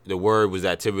know, the word was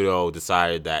that Thibodeau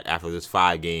decided that after this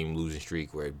 5-game losing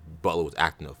streak where Butler was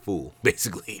acting a fool,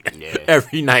 basically. Yeah.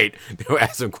 Every night they would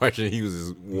ask him questions, he was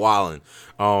just wilding.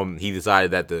 He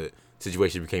decided that the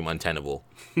situation became untenable.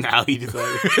 Now he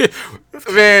decided.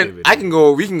 Man,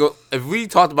 we can go. If we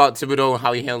talked about Thibodeau and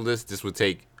how he handled this would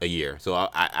take a year. So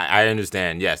I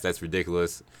understand. Yes, that's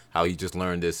ridiculous how he just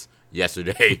learned this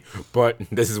yesterday, but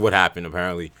this is what happened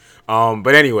apparently.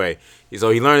 But anyway,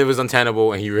 so he learned it was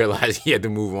untenable and he realized he had to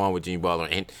move on with Jimmy Butler.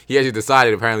 And he actually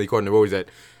decided, apparently according to Rose, that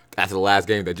after the last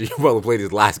game that Jimmy Butler played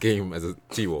his last game as a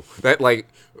T-Wolf. That like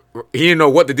he didn't know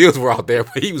what the deals were out there,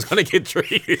 but he was gonna get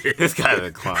traded. This guy's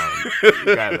a clown.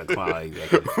 This guy's a clown,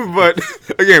 exactly. But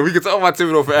again, we could talk about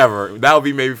Thibodeau forever. That'll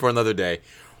be maybe for another day.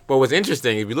 But what's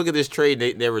interesting, if you look at this trade,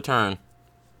 their return,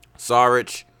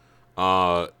 Saric,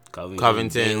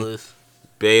 Covington,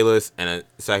 Bayless, and a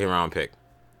second-round pick.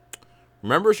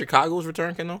 Remember Chicago's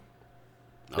return, Kendall?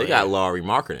 They got Lauri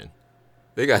Markkanen.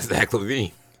 They got Zach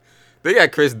LaVine. They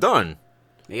got Chris Dunn.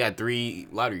 They got 3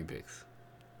 lottery picks.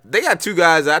 They got 2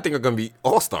 guys that I think are going to be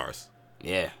all-stars.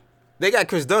 Yeah. They got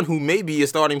Chris Dunn, who may be a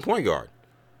starting point guard.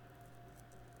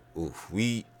 Oof,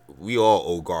 we all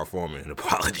owe Gar Forman an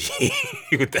apology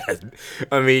with that.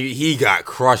 I mean, he got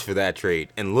crushed for that trade.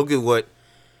 And look at what,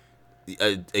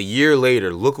 a year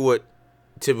later, look at what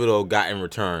Thibodeau got in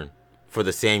return for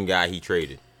the same guy he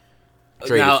traded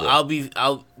now,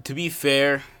 for. To be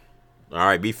fair. All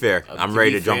right, be fair. I'm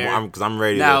ready to jump on because I'm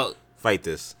ready to fight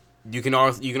this. You can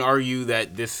argue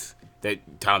that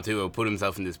Tom Thibodeau put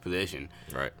himself in this position,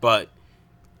 right? But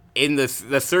in the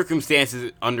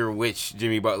circumstances under which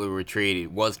Jimmy Butler was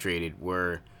traded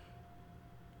were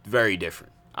very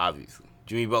different. Obviously,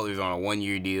 Jimmy Butler's on a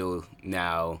 1-year deal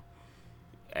now,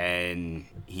 and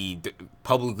he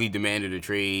publicly demanded a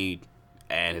trade,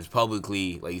 and has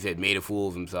publicly, like you said, made a fool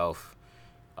of himself.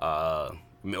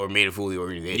 Or made a fool of the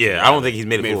organization. Yeah, I don't think he's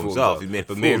made a fool of himself. He's made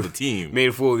a fool of the team. Made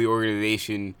a fool of the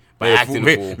organization by acting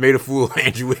a fool. Made a fool of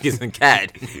Andrew Wiggins and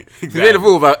Cat. Exactly. He made a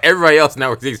fool about everybody else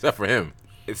now except for him.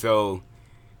 So,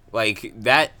 like,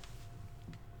 that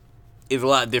is a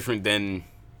lot different than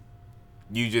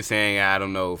you just saying, I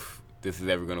don't know if this is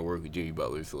ever going to work with Jimmy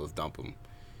Butler, so let's dump him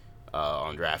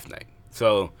on draft night.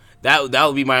 So, that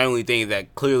would be my only thing,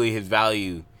 that clearly his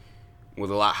value was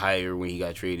a lot higher when he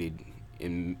got traded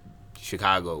in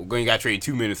Chicago. When he got traded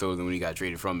to Minnesota than when he got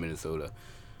traded from Minnesota.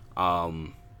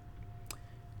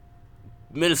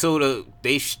 Minnesota,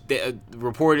 they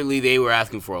reportedly they were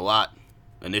asking for a lot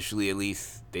initially, at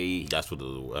least. That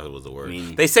was the word. I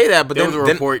mean, they say that, but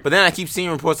then I keep seeing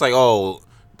reports like,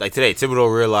 like today,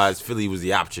 Thibodeau realized Philly was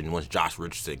the option once Josh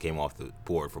Richardson came off the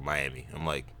board for Miami. I'm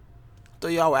like, I thought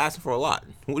y'all were asking for a lot.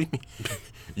 What do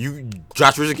you mean?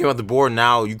 Josh Richardson came off the board,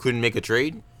 now you couldn't make a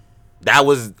trade?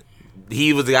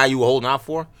 He was the guy you were holding out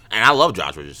for? And I love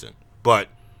Josh Richardson. But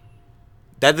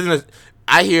that doesn't...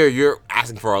 I hear you're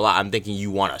asking for a lot. I'm thinking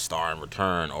you want a star in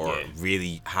return or a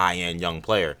really high-end young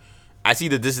player. I see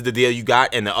that this is the deal you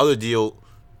got, and the other deal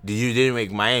that you didn't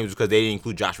make Miami because they didn't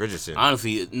include Josh Richardson.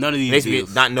 Honestly, none of these makes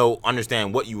deals... me not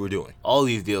understand what you were doing. All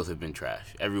these deals have been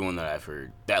trash. Everyone that I've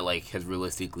heard that, like, has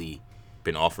realistically...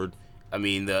 been offered? I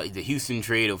mean, the Houston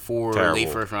trade of 4 late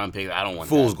first-round picks, I don't want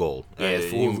Fool's gold. Yeah, it's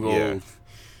fool's gold. Yeah.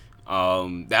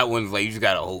 That one's like, you just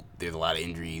gotta hope there's a lot of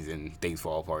injuries and things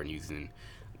fall apart in Houston.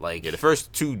 Like, the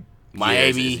first 2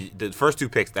 Miami, the first 2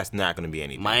 picks, that's not going to be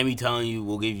anything. Miami telling you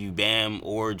we'll give you Bam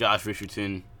or Josh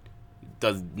Richardson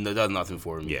does nothing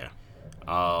for me. Yeah.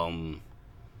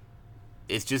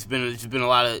 It's just been a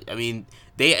lot of. I mean,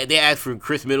 they asked for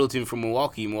Chris Middleton from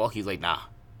Milwaukee. Milwaukee's like, nah.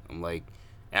 I'm like,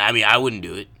 and I mean, I wouldn't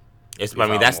do it.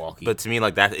 But to me,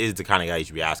 like, that is the kind of guy you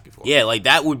should be asking for. Yeah, like,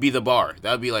 that would be the bar.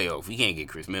 That would be like, if we can't get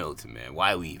Chris Middleton, man,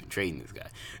 why are we even trading this guy?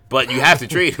 But you have to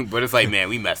trade him. But it's like, man,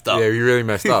 we messed up. Yeah, we really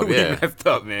messed up. we Yeah, messed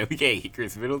up, man. We can't get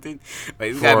Chris Middleton.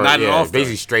 Like, this guy's not an all-star.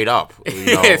 Basically straight up.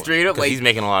 Yeah, straight up. Like, he's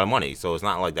making a lot of money, so it's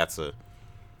not like that's a.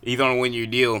 He's on a one-year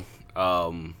deal,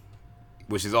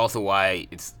 which is also why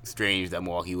it's strange that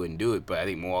Milwaukee wouldn't do it. But I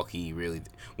think Milwaukee really.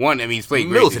 He's played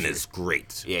great. Middleton is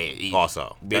great. Yeah.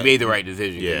 Also, they made the right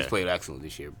decision. Yeah. He's played excellent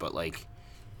this year. But, like,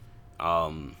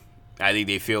 I think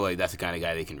they feel like that's the kind of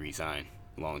guy they can re-sign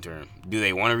long term. Do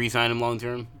they want to re-sign him long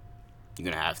term? You're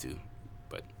gonna have to.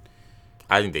 But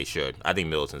I think they should. I think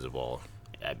Middleton's a baller.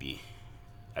 I'd be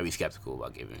skeptical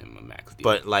about giving him a max deal.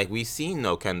 But, like, we've seen,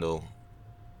 though, Kendall.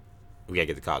 We gotta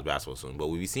get to college basketball soon. But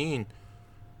we've seen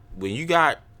when you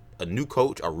got a new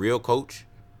coach, a real coach,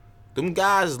 them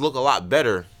guys look a lot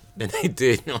better than they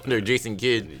did under Jason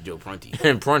Kidd, Joe Prunty,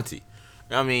 and Prunty.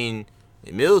 I mean,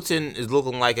 Middleton is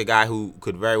looking like a guy who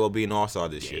could very well be an all-star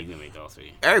this year. He's gonna make the All-Star.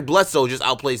 Eric Bledsoe just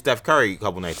outplayed Steph Curry a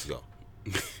couple nights ago.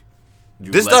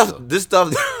 This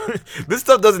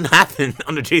stuff doesn't happen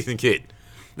under Jason Kidd.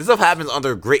 This stuff happens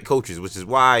under great coaches, which is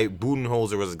why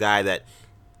Budenholzer was a guy that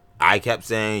I kept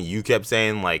saying, you kept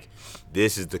saying, like,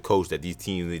 this is the coach that these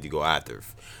teams need to go after.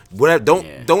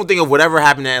 Don't think of whatever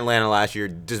happened in Atlanta last year.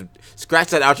 Just scratch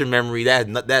that out your memory. That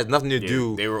has nothing to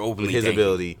do with his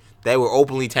ability. They were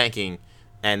openly tanking,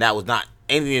 and that was not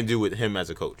anything to do with him as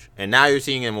a coach. And now you're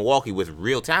seeing in Milwaukee with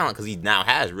real talent, because he now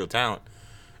has real talent,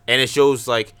 and it shows,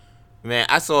 like, man,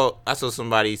 I saw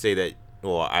somebody say that.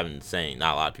 Well, I've been saying,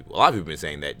 not a lot of people have been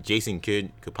saying that Jason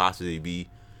Kidd could possibly be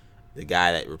the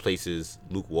guy that replaces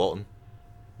Luke Walton.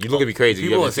 You look at me crazy.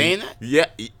 People are saying that? Yeah,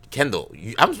 Kendall.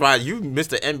 I'm surprised you missed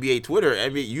the NBA Twitter.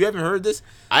 You haven't heard this?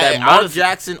 Mark Mark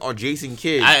Jackson or Jason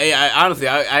Kidd. I honestly,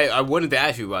 I wanted to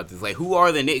ask you about this. Like, who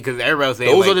are the names? Because everybody was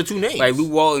saying those are the 2 names. Like,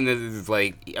 Luke Walton is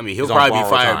like, I mean, he'll probably be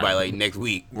fired by, like, next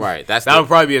week. Right. That would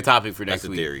probably be a topic for next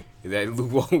week. That's the theory. That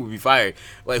Luke Walton would be fired.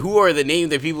 Like, who are the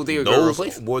names that people think are going to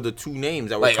replace him? Those were the 2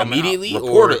 names that were like coming immediately out.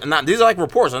 Reported. These are like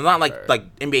reports. It's not like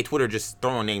NBA Twitter just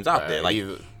throwing names out there. Like,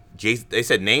 they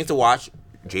said names to watch: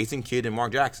 Jason Kidd and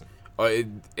Mark Jackson.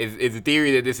 Is the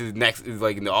theory that this is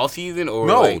like in the off season, or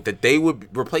no, like, that they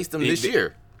would replace them this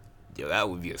year? Yo, that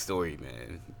would be a story,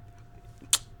 man.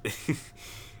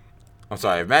 I'm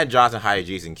sorry, if Matt Johnson hired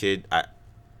Jason Kidd,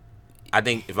 I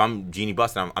think if I'm Jeannie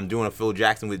Bustin, I'm doing a Phil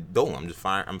Jackson with Dolan.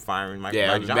 I'm firing Mike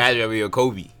Johnson. Imagine being a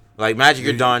Kobe. Like, Magic,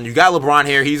 you're done. You got LeBron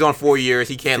here. He's on 4 years.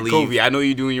 He can't leave. Kobe, I know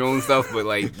you're doing your own stuff, but,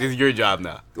 like, this is your job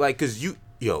now. Like, because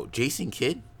Jason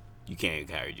Kidd? You can't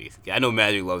hire Jason Kidd. I know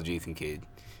Magic loves Jason Kidd,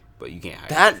 but you can't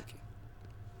hire Jason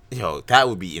Kidd. That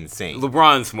would be insane.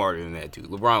 LeBron's smarter than that, too.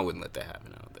 LeBron wouldn't let that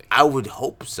happen, I don't think. I would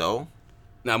hope so.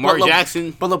 Now, Mark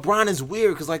Jackson. But LeBron is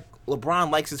weird because, like,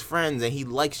 LeBron likes his friends and he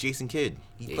likes Jason Kidd.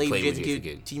 He played with Jason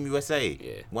Kidd, Team USA.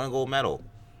 Yeah. Won a gold medal.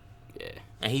 Yeah.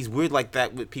 And he's weird like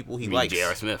that with people he likes.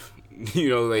 J.R. Smith. You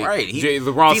know, like, right.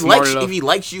 LeBron's smart enough. If he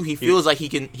likes you, he feels like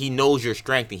he knows your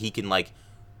strength and he can, like,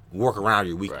 work around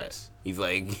your weakness. Right. He's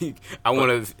like,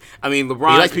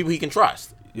 LeBron. He likes people he can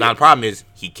trust. Now, the problem is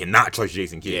he cannot trust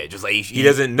Jason Kidd. Yeah, just like he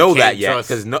doesn't know that yet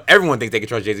because everyone thinks they can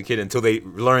trust Jason Kidd until they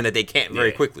learn that they can't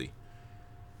very quickly.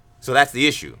 So that's the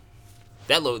issue.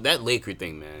 That Laker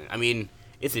thing, man. I mean,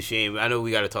 it's a shame. I know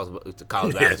we got to talk about the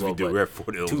college basketball. Yes, we do. We're at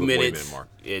 40, 2 minutes. Mark.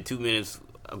 Yeah, 2 minutes.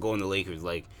 I'm going to Lakers.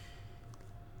 Like,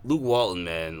 Luke Walton,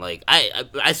 man. Like,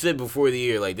 I said before the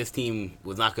year, like, this team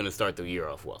was not going to start the year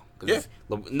off well. Yeah.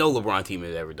 No LeBron team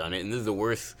has ever done it, and this is the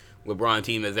worst LeBron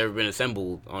team that's ever been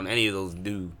assembled on any of those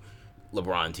new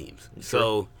LeBron teams. Sure.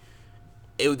 So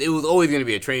it was always going to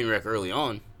be a train wreck early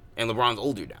on, and LeBron's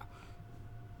older now.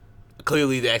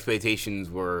 Clearly, the expectations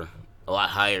were a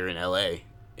lot higher in LA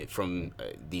from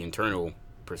the internal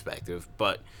perspective,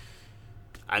 but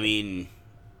I mean,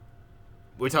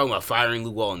 we're talking about firing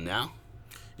Luke Walton now.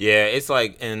 Yeah, it's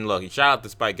like, and look, shout out to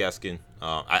Spike Gaskin.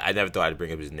 I never thought I'd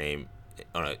bring up his name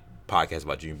on a podcast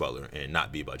about Jimmy Butler and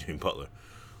not be about Jimmy Butler.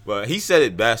 But he said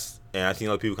it best, and I've seen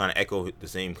other people kind of echo the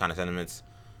same kind of sentiments.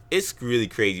 It's really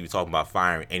crazy to be talking about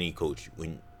firing any coach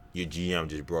when your GM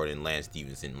just brought in Lance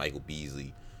Stevenson, Michael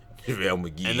Beasley, JaVale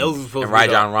McGee, and those were supposed and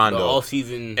Rajon Rondo. The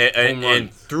all-season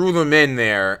and threw them in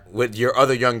there with your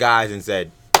other young guys and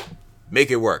said,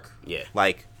 make it work. Yeah.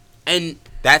 Like, and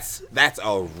that's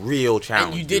a real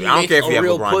challenge. And you didn't I don't care if you have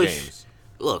real LeBron push. James.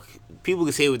 Look, people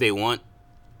can say what they want.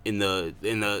 in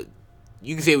the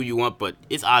you can say what you want, but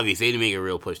it's obvious they didn't make a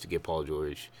real push to get Paul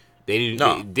George. They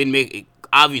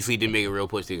obviously didn't make a real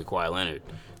push to get Kawhi Leonard.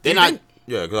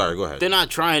 Yeah, go ahead. They're not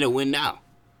trying to win now.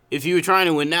 If you were trying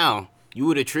to win now, you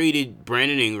would have traded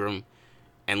Brandon Ingram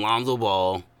and Lonzo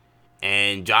Ball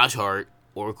and Josh Hart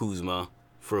or Kuzma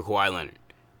for Kawhi Leonard.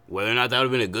 Whether or not that would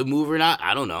have been a good move or not,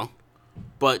 I don't know.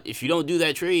 But if you don't do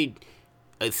that trade,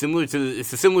 it's similar to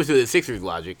the Sixers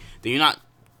logic, then you're not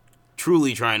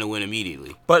truly trying to win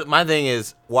immediately. But my thing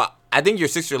is, I think your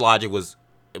Sixer logic was,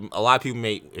 a lot of people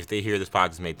may, if they hear this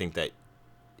podcast, may think that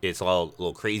it's all a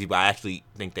little crazy, but I actually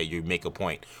think that you make a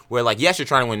point where, like, yes, you're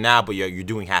trying to win now, but you're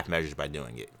doing half measures by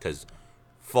doing it, because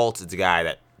Fultz is a guy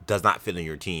that does not fit in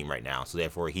your team right now, so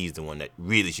therefore he's the one that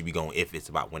really should be going if it's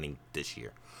about winning this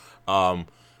year. But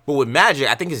with Magic,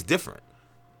 I think it's different.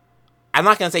 I'm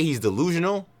not gonna say he's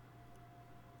delusional,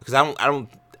 because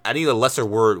I need a lesser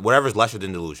word, whatever's lesser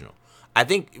than delusional.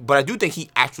 But I do think he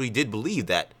actually did believe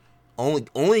that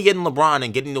only getting LeBron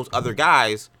and getting those other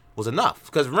guys was enough.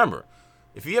 Because remember,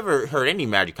 if you ever heard any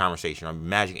Magic conversation or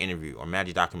Magic interview or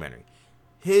Magic documentary,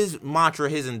 his mantra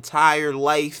his entire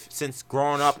life since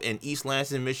growing up in East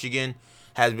Lansing, Michigan,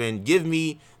 has been, give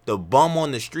me the bum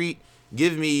on the street,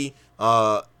 give me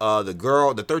the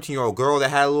 13-year-old girl that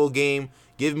had a little game,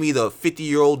 give me the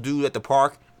 50-year-old dude at the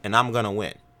park, and I'm going to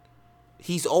win.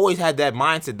 He's always had that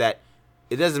mindset that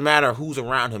it doesn't matter who's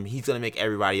around him, he's going to make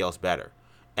everybody else better.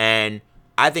 And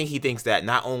I think he thinks that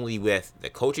not only with the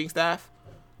coaching staff,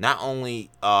 not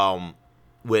only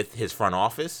with his front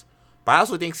office, but I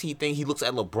also think he looks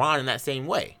at LeBron in that same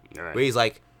way. Right. Where he's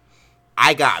like,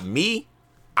 I got me,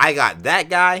 I got that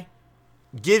guy,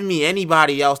 give me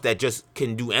anybody else that just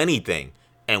can do anything,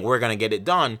 and we're going to get it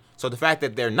done. So the fact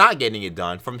that they're not getting it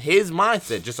done, from his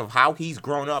mindset, just of how he's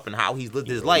grown up and how he's lived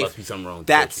his life, must be something wrong with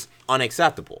that's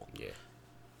unacceptable. Yeah.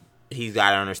 He's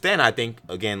got to understand, I think,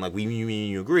 again, like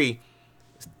you agree,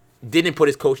 didn't put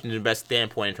his coaching in the best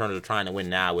standpoint in terms of trying to win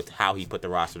now with how he put the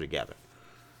roster together.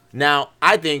 Now,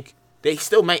 I think they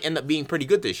still might end up being pretty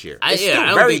good this year. I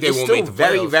don't think they won't make the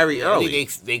playoffs. Very early. I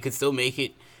think they could still make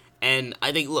it. And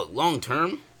I think, look, long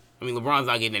term, I mean, LeBron's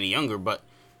not getting any younger, but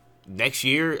next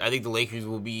year, I think the Lakers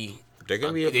will be.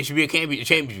 They should be a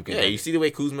championship contender. Yeah, you see the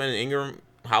way Kuzma and Ingram,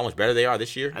 how much better they are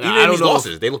this year. Even in these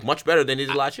losses, they look much better than they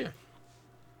did last year.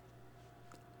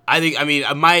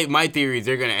 My theory is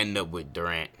they're going to end up with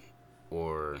Durant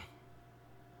or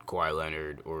Kawhi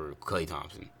Leonard or Klay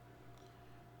Thompson.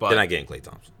 But they're not getting Klay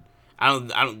Thompson. I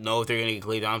don't know if they're going to get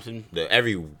Klay Thompson.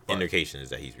 Every indication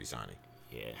is that he's resigning.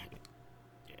 Yeah.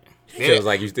 Feels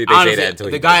like you think they honestly, say that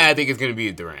until the guy I think is going to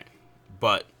be Durant.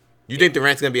 But you think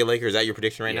Durant's going to be a Laker? Is that your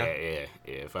prediction right now? Yeah.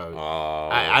 If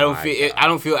I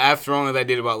don't feel as strong as I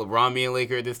did about LeBron being a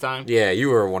Laker at this time. Yeah, you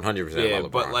were 100%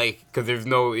 about LeBron. But because there's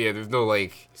no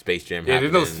like Space Jam. Yeah,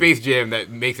 there's no Space Jam that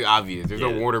makes it obvious. There's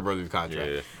no Warner Brothers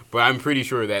contract. Yeah. But I'm pretty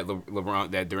sure that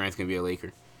that Durant's going to be a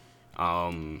Laker.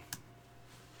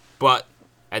 But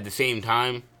at the same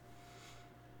time,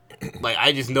 like,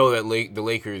 I just know that the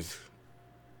Lakers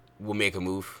will make a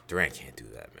move. Durant can't do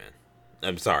that, man.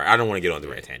 I'm sorry. I don't want to get on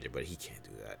Durant tangent, but he can't do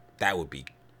that. That would be...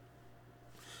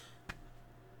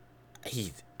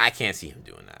 I can't see him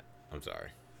doing that. I'm sorry.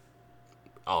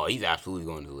 Oh, he's absolutely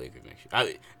going to the Lakers next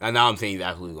year. Now I'm saying he's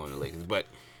absolutely going to the Lakers, but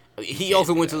he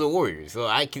also went to the Warriors, so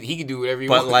he can do whatever he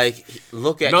wants. But, like,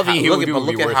 look at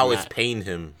how it's pained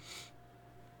him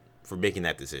for making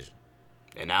that decision.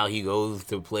 And now he goes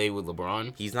to play with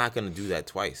LeBron? He's not going to do that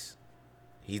twice.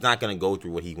 He's not going to go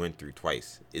through what he went through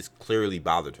twice. It's clearly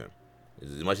bothered him.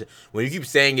 When you keep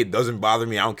saying it doesn't bother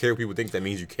me, I don't care what people think, that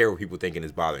means you care what people think and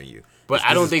it's bothering you. But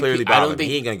I don't think he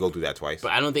ain't going to go through that twice.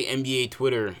 But I don't think NBA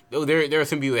Twitter, there are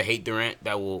some people that hate Durant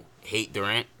that will hate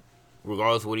Durant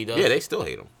regardless of what he does. Yeah, they still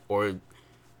hate him. Or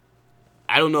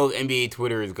I don't know if NBA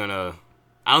Twitter is going to,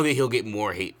 I don't think he'll get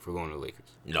more hate for going to the Lakers.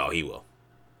 No, he will.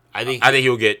 I think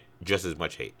he'll get just as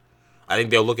much hate. I think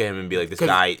they'll look at him and be like, this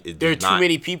guy is there are too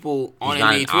many people on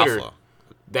NBA Twitter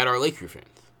that are Laker fans,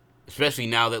 especially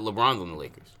now that LeBron's on the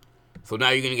Lakers. So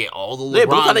now you're gonna get all the LeBron. Yeah,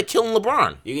 but look how they're killing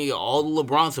LeBron. You're gonna get all the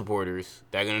LeBron supporters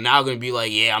that are now gonna be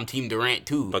like, yeah, I'm Team Durant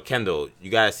too. But Kendall,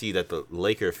 you gotta see that the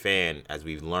Laker fan, as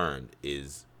we've learned,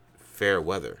 is fair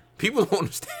weather. People don't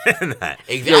understand that.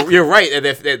 Exactly. You're right. And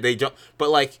they jump, but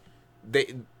like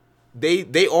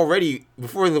they already,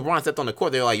 before LeBron stepped on the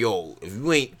court, they're like, yo, if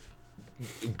you ain't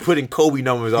putting Kobe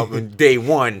numbers up in day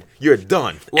one, you're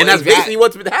done. Well, and that's basically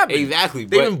what's been happening. Exactly.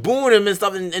 They've been booing him and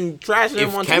stuff and trashing him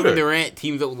on Twitter. If Kevin Durant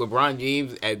teams up with LeBron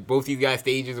James at both these guys'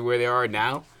 stages of where they are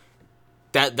now,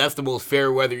 that's the most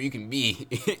fair weather you can be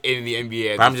in the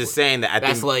NBA. But I'm just saying that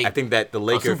I think that the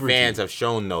Laker fans have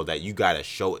shown, though, that you got to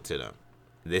show it to them.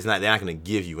 They're not going to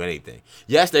give you anything.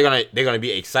 Yes, they're gonna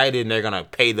be excited and they're gonna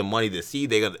pay the money to see.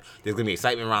 There's gonna be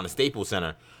excitement around the Staples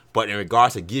Center, but in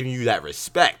regards to giving you that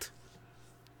respect,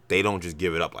 they don't just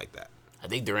give it up like that. I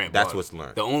think Durant. That's what's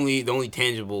learned. The only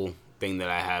tangible thing that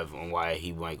I have on why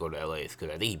he might go to LA is because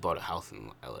I think he bought a house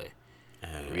in LA.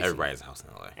 Everybody has a house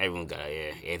in LA. Everyone got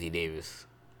Anthony Davis,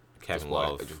 Kevin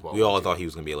Love. We all thought he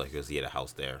was gonna be like because he had a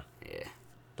house there. Yeah.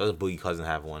 Doesn't Boogie Cousins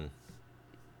have one?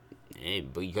 Hey,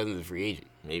 Boogie Cousins is a free agent.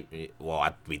 Maybe.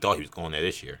 Well, we thought he was going there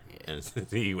this year, and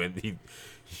he went.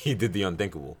 He did the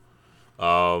unthinkable.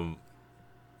 I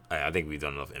think we've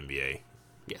done enough NBA.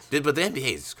 Yes. But the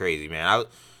NBA is crazy, man.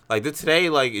 Today,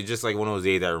 it's just like one of those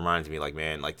days that reminds me,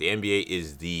 man, the NBA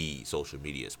is the social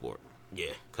media sport.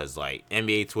 Yeah. Because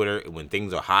NBA Twitter, when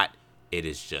things are hot, it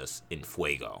is just in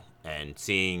fuego. And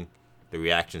seeing the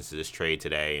reactions to this trade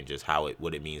today and just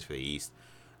what it means for the East.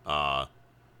 I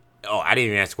didn't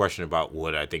even ask a question about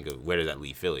what I think of. Where does that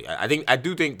leave Philly? I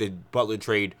do think the Butler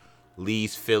trade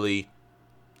leaves Philly.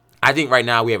 I think right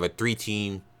now we have a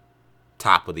 3-team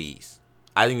top of the East.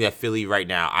 I think that Philly right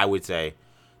now, I would say,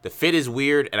 the fit is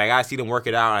weird, and I gotta see them work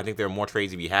it out. And I think there are more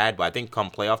trades to be had, but I think come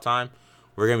playoff time,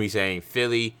 we're gonna be saying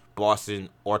Philly, Boston,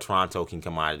 or Toronto can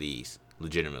come out of the East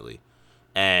legitimately,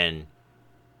 and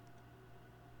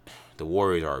the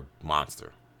Warriors are a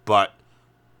monster. But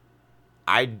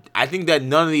I think that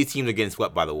none of these teams are getting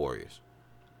swept by the Warriors.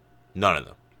 None of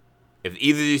them. If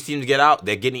either of these teams get out,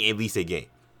 they're getting at least a game.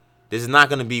 This is not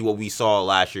going to be what we saw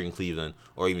last year in Cleveland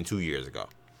or even 2 years ago.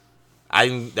 I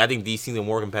think these teams are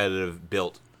more competitive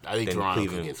built. I think Toronto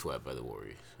Cleveland could get swept by the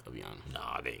Warriors. I'll be honest. No,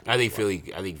 I think Philly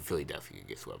definitely could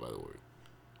get swept by the Warriors.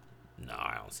 No,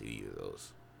 I don't see either of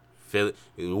those. Philly,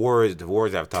 the Warriors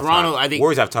have a tough Toronto, time. I think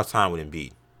Warriors have a tough time with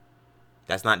Embiid.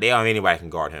 That's not. They don't have anybody that can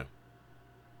guard him.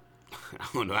 I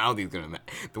don't know. I don't think it's gonna matter.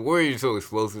 The Warriors are so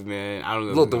explosive, man. I don't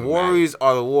know. Look, the Warriors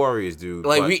are the Warriors, dude.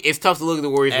 It's tough to look at the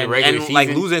Warriors in the regular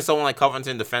season. Losing someone like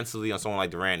Covington defensively on someone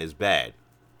like Durant is bad.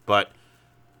 But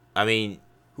I mean,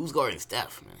 who's guarding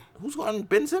Steph, man? Who's guarding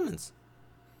Ben Simmons?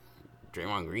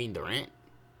 Draymond Green, Durant.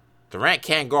 Durant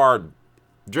can't guard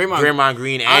Draymond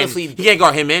Green, and honestly, he can't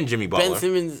guard him and Jimmy Butler. Ben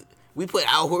Simmons. We put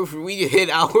Al Horford. We hit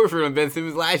Al Horford on Ben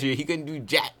Simmons last year. He couldn't do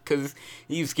jack because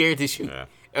he was scared to shoot. Yeah.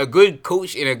 A good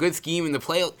coach and a good scheme in the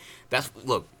playoff.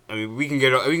 We can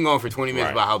go on for 20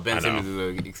 minutes about how Ben Simmons is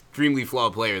an extremely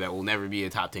flawed player that will never be a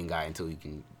top 10 guy until he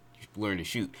can learn to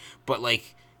shoot. But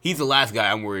he's the last guy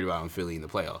I'm worried about in Philly in the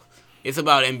playoffs. It's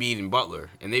about Embiid and Butler,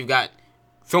 and they've got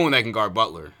someone that can guard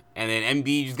Butler, and then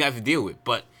Embiid just got to deal with.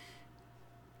 But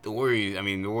the Warriors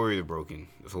are broken.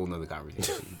 That's a whole nother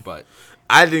conversation. But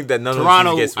I think that none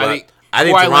Toronto, of these get swept. I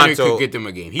think Kawhi Leonard could get them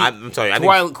a game. I'm sorry.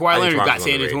 Kawhi Leonard got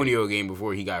San Antonio a game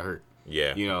before he got hurt.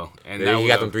 Yeah. And he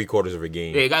got them 3/4 of a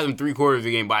game. Yeah, he got them 3/4 of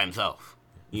the game by himself.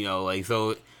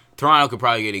 So Toronto could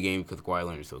probably get a game because Kawhi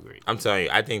Leonard is so great. I'm telling you,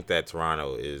 I think that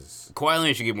Toronto is... Kawhi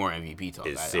Leonard should get more MVP talk.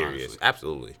 It's serious. Honestly.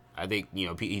 Absolutely. I think,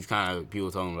 he's kind of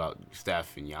people talking about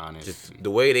Steph and Giannis. Just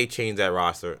the way they changed that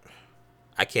roster,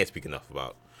 I can't speak enough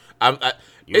about.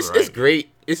 It's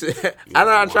great.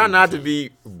 I'm trying not to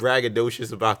be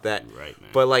braggadocious about that. Right, man.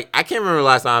 But I can't remember the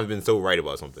last time I've been so right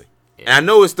about something. Yeah. And I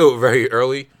know it's still very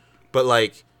early, but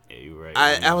yeah, you're right.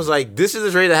 I was like, this is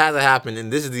the trade that has to happen,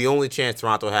 and this is the only chance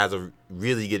Toronto has of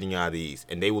really getting out of the East,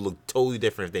 and they will look totally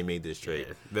different if they made this trade.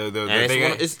 Yeah.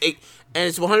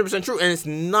 It's 100% true, and it's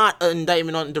not an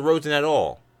indictment on DeRozan at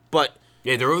all. But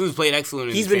yeah, DeRozan's played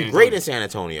excellent. He's been great in San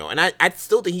Antonio, and I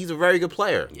still think he's a very good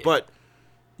player. Yeah. But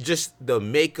just the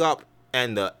makeup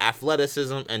and the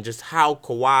athleticism and just how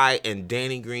Kawhi and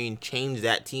Danny Green changed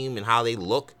that team and how they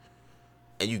look,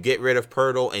 and you get rid of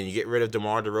Pirtle and you get rid of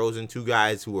DeMar DeRozan, two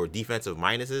guys who are defensive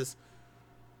minuses,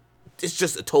 it's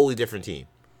just a totally different team.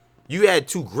 You had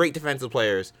two great defensive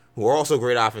players who are also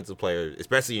great offensive players,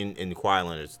 especially in Kawhi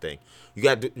Leonard's thing. You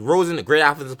got DeRozan, a great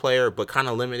offensive player, but kind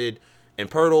of limited, and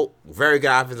Pirtle, very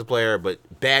good offensive player, but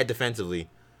bad defensively.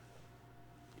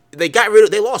 They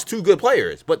lost two good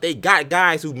players, but they got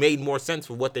guys who made more sense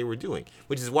for what they were doing,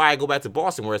 which is why I go back to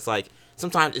Boston, where it's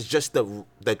sometimes it's just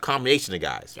the combination of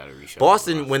guys.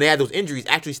 Boston, when they had those injuries,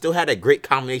 actually still had a great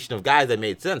combination of guys that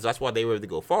made sense. That's why they were able to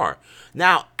go far.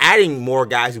 Now, adding more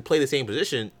guys who play the same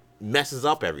position messes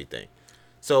up everything.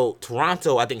 So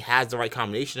Toronto, I think, has the right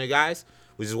combination of guys,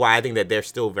 which is why I think that they're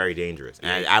still very dangerous.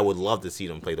 And I would love to see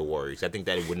them play the Warriors. I think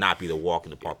that it would not be the walk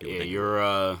in the park.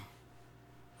 Yeah,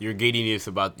 your giddiness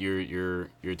about your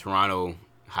Toronto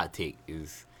hot take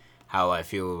is how I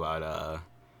feel about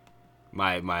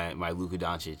my Luka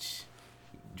Doncic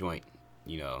joint.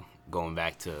 Going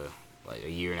back to a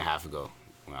year and a half ago.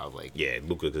 when I was like, Yeah,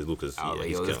 Luka, because Luka's. I was like,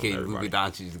 he's yo, this killing kid everybody. Luka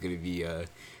Doncic is gonna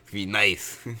be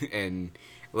nice. And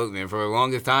look, man, for the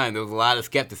longest time there was a lot of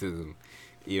skepticism,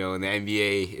 in the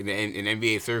NBA, in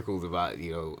NBA circles about,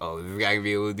 oh, this guy gonna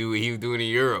be able to do what he was doing in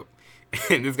Europe.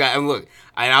 And this guy, and look,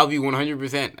 and I'll be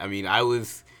 100%. I mean, I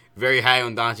was very high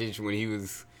on Doncic when he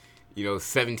was,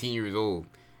 17 years old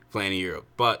playing in Europe,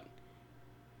 but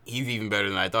he's even better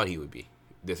than I thought he would be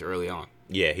this early on.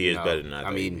 Yeah, he is better than I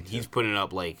thought. I mean, he's putting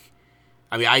up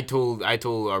I told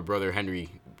our brother Henry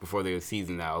before the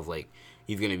season that I was like,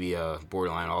 he's gonna be a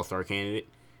borderline All-Star candidate,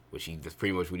 which that's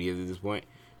pretty much what he is at this point.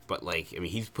 But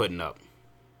he's putting up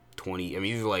 20. I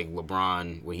mean, he's like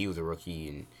LeBron when he was a rookie,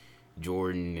 and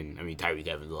Jordan, and Tyreek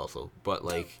Evans also. But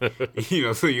so you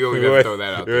always have to throw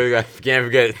that out there. Can't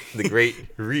forget the great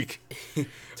Reek.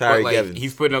 Tyreek Evans.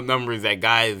 He's putting up numbers that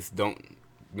guys don't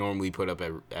normally put up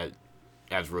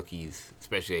as rookies,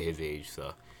 especially at his age.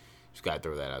 So just gotta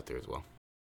throw that out there as well.